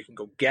got him or you can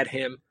go get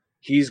him,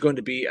 he's going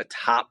to be a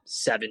top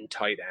 7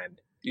 tight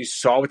end. You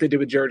saw what they did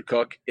with Jared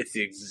Cook. It's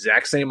the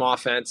exact same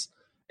offense,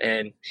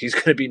 and he's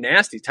going to be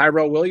nasty.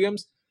 Tyrell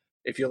Williams,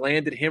 if you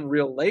landed him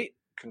real late,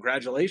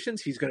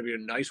 congratulations. He's going to be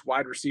a nice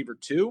wide receiver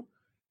too.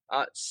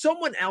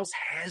 Someone else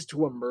has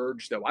to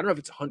emerge, though. I don't know if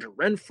it's Hunter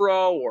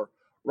Renfrow or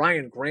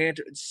Ryan Grant.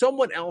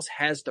 Someone else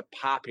has to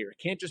pop here. It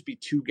can't just be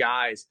 2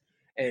 guys.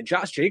 And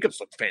Josh Jacobs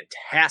looked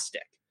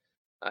fantastic.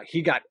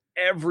 He got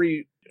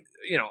every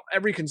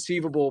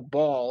conceivable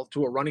ball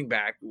to a running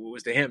back. It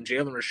was to him.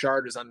 Jalen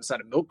Richard is on the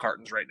side of milk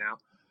cartons right now.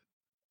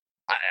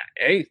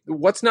 Hey,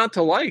 what's not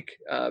to like?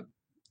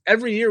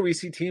 Every year we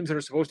see teams that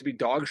are supposed to be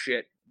dog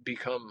shit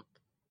become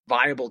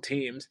viable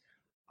teams.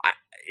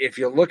 If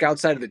you look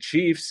outside of the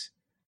Chiefs,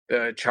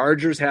 the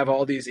Chargers have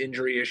all these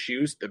injury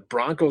issues. The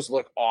Broncos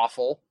look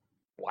awful.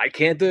 Why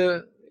can't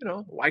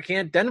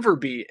Denver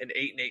be an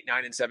 8-8,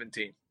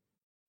 9-17?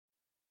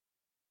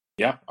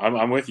 Yeah,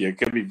 I'm with you. It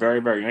could be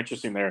very, very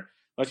interesting there.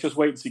 Let's just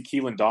wait and see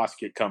Keelan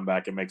Doskett come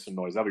back and make some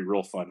noise. That'll be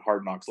real fun.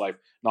 Hard Knocks life.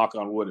 Knock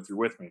on wood if you're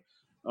with me.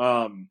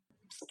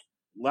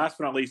 Last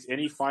but not least,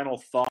 any final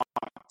thoughts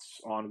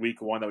on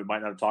week 1 that we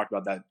might not have talked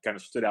about that kind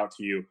of stood out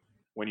to you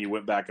when you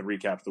went back and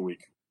recapped the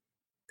week?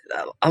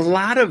 A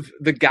lot of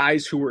the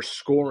guys who were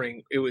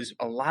scoring, it was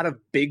a lot of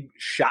big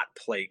shot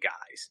play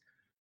guys.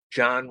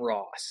 John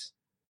Ross,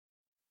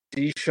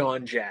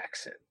 Deshaun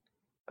Jackson,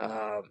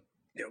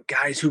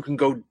 guys who can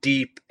go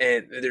deep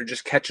and they're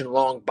just catching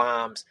long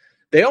bombs.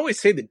 They always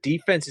say the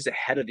defense is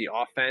ahead of the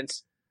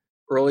offense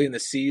early in the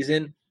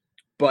season,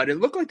 but it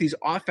looked like these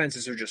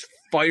offenses are just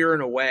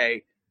firing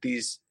away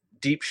these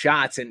deep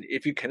shots. And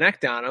if you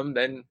connect on them,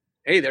 then,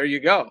 hey, there you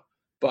go.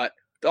 But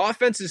the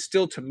offenses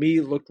still, to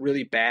me, look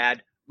really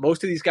bad.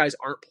 Most of these guys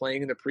aren't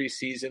playing in the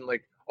preseason,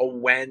 like a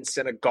Wentz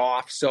and a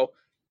Goff. So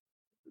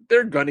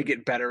they're going to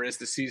get better as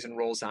the season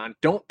rolls on.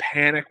 Don't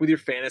panic with your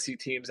fantasy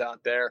teams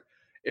out there.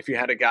 If you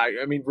had a guy,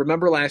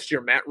 remember last year,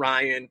 Matt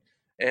Ryan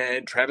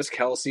and Travis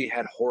Kelce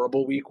had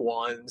horrible week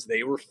 1s.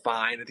 They were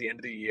fine at the end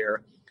of the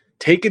year.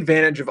 Take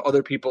advantage of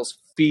other people's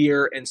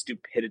fear and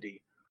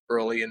stupidity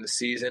early in the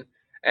season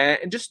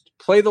and just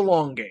play the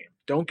long game.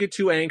 Don't get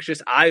too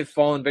anxious. I've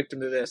fallen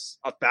victim to this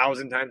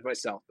 1,000 times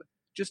myself. But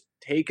just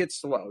take it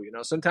slow.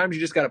 Sometimes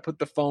you just got to put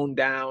the phone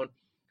down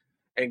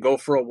and go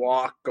for a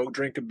walk, go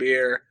drink a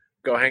beer,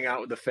 go hang out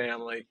with the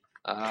family.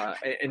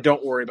 And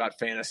don't worry about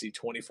fantasy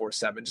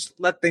 24/7. Just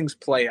let things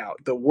play out.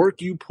 The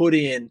work you put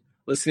in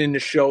listening to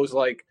shows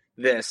like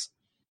this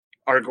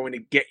are going to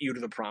get you to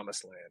the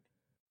promised land.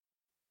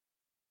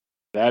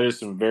 That is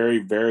some very,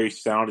 very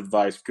sound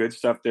advice. Good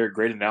stuff there.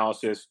 Great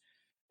analysis,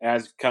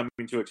 as coming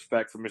to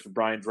expect from Mr.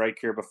 Brian Drake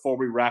here. Before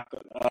we wrap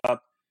it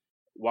up,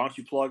 why don't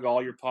you plug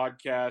all your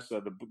podcasts,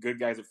 the good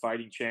guys at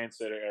Fighting Chance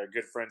that are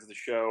good friends of the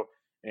show,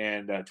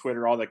 and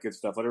Twitter, all that good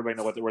stuff. Let everybody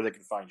know where they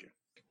can find you.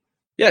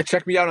 Yeah,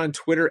 check me out on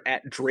Twitter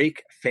at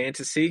Drake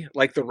Fantasy,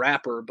 like the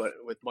rapper, but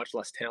with much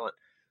less talent.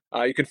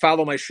 You can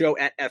follow my show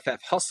at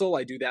FF Hustle.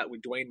 I do that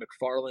with Dwayne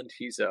McFarland.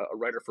 He's a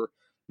writer for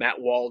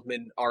Matt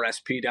Waldman,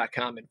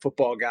 RSP.com, and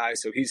Football Guy,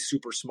 so he's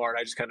super smart.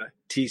 I just kind of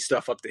tee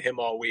stuff up to him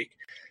all week.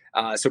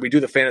 So we do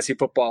the Fantasy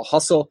Football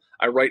Hustle.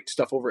 I write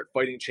stuff over at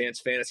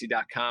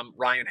FightingChanceFantasy.com.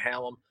 Ryan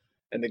Hallam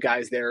and the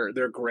guys there,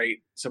 they're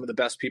great. Some of the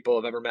best people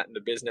I've ever met in the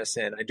business.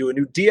 And I do a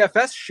new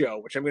DFS show,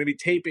 which I'm going to be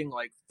taping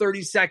like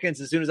 30 seconds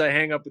as soon as I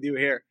hang up with you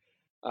here.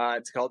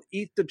 It's called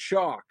Eat the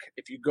Chalk.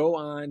 If you go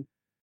on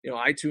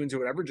iTunes or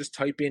whatever, just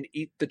type in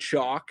Eat the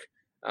Chalk.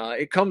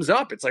 It comes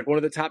up. It's like one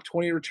of the top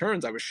 20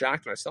 returns. I was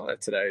shocked when I saw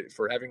that today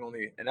for having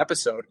only an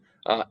episode.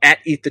 At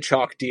Eat the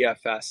Chalk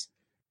DFS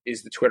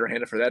is the Twitter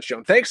handle for that show.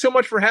 And thanks so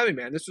much for having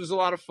me, man. This was a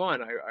lot of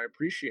fun. I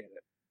appreciate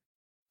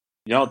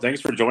it. Thanks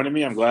for joining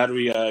me. I'm glad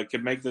we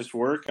could make this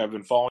work. I've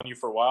been following you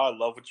for a while. I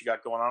love what you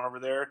got going on over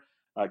there.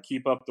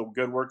 Keep up the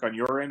good work on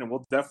your end, and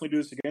we'll definitely do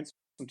this again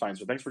sometime.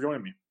 So thanks for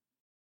joining me.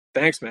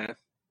 Thanks, man.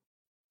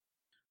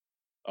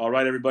 All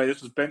right, everybody.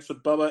 This was Bench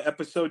with Bubba,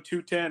 episode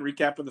 210,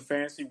 recapping the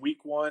fantasy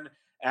week 1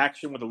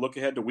 action with a look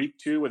ahead to week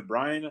 2 with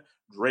Brian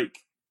Drake.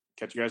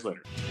 Catch you guys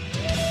later.